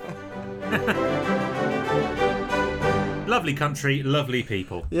 Lovely country, lovely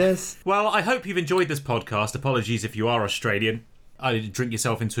people. Yes. Well, I hope you've enjoyed this podcast. Apologies if you are Australian. I drink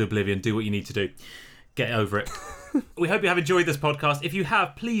yourself into oblivion. Do what you need to do. Get over it. We hope you have enjoyed this podcast. If you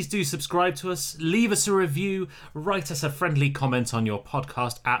have, please do subscribe to us, leave us a review, write us a friendly comment on your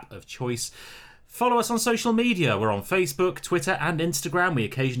podcast app of choice. Follow us on social media. We're on Facebook, Twitter and Instagram. We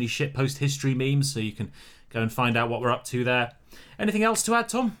occasionally shitpost history memes, so you can go and find out what we're up to there. Anything else to add,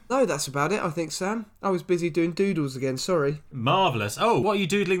 Tom? No, that's about it, I think, Sam. I was busy doing doodles again, sorry. Marvellous. Oh, what are you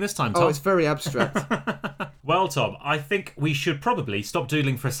doodling this time, Tom? Oh, it's very abstract. Well, Tom, I think we should probably stop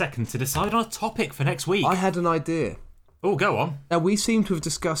doodling for a second to decide on a topic for next week. I had an idea. Oh, go on. Now, we seem to have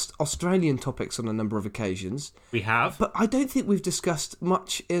discussed Australian topics on a number of occasions. We have. But I don't think we've discussed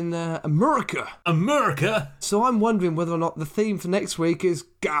much in America. America? So I'm wondering whether or not the theme for next week is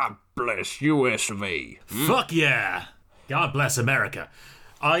God bless US of A. Fuck yeah. God bless America.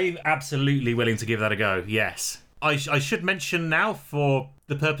 I'm absolutely willing to give that a go, yes. I should mention now, for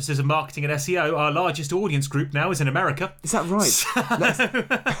the purposes of marketing and SEO, our largest audience group now is in America. Is that right?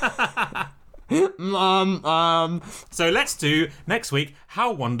 So let's do, next week,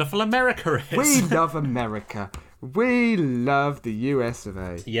 how wonderful America is. We love America. We love the US of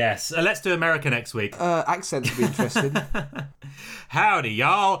A. Yes, let's do America next week. Accents would be interesting. Howdy,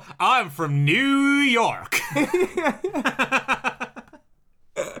 y'all. I'm from New York.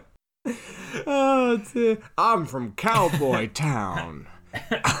 Oh, dear. I'm from Cowboy Town.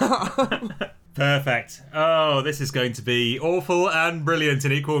 Perfect. Oh, this is going to be awful and brilliant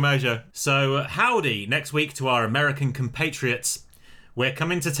in equal measure. So, howdy next week to our American compatriots. We're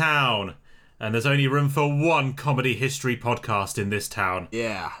coming to town, and there's only room for one comedy history podcast in this town.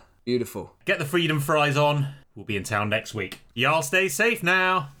 Yeah, beautiful. Get the freedom fries on. We'll be in town next week. Y'all stay safe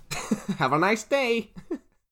now. Have a nice day.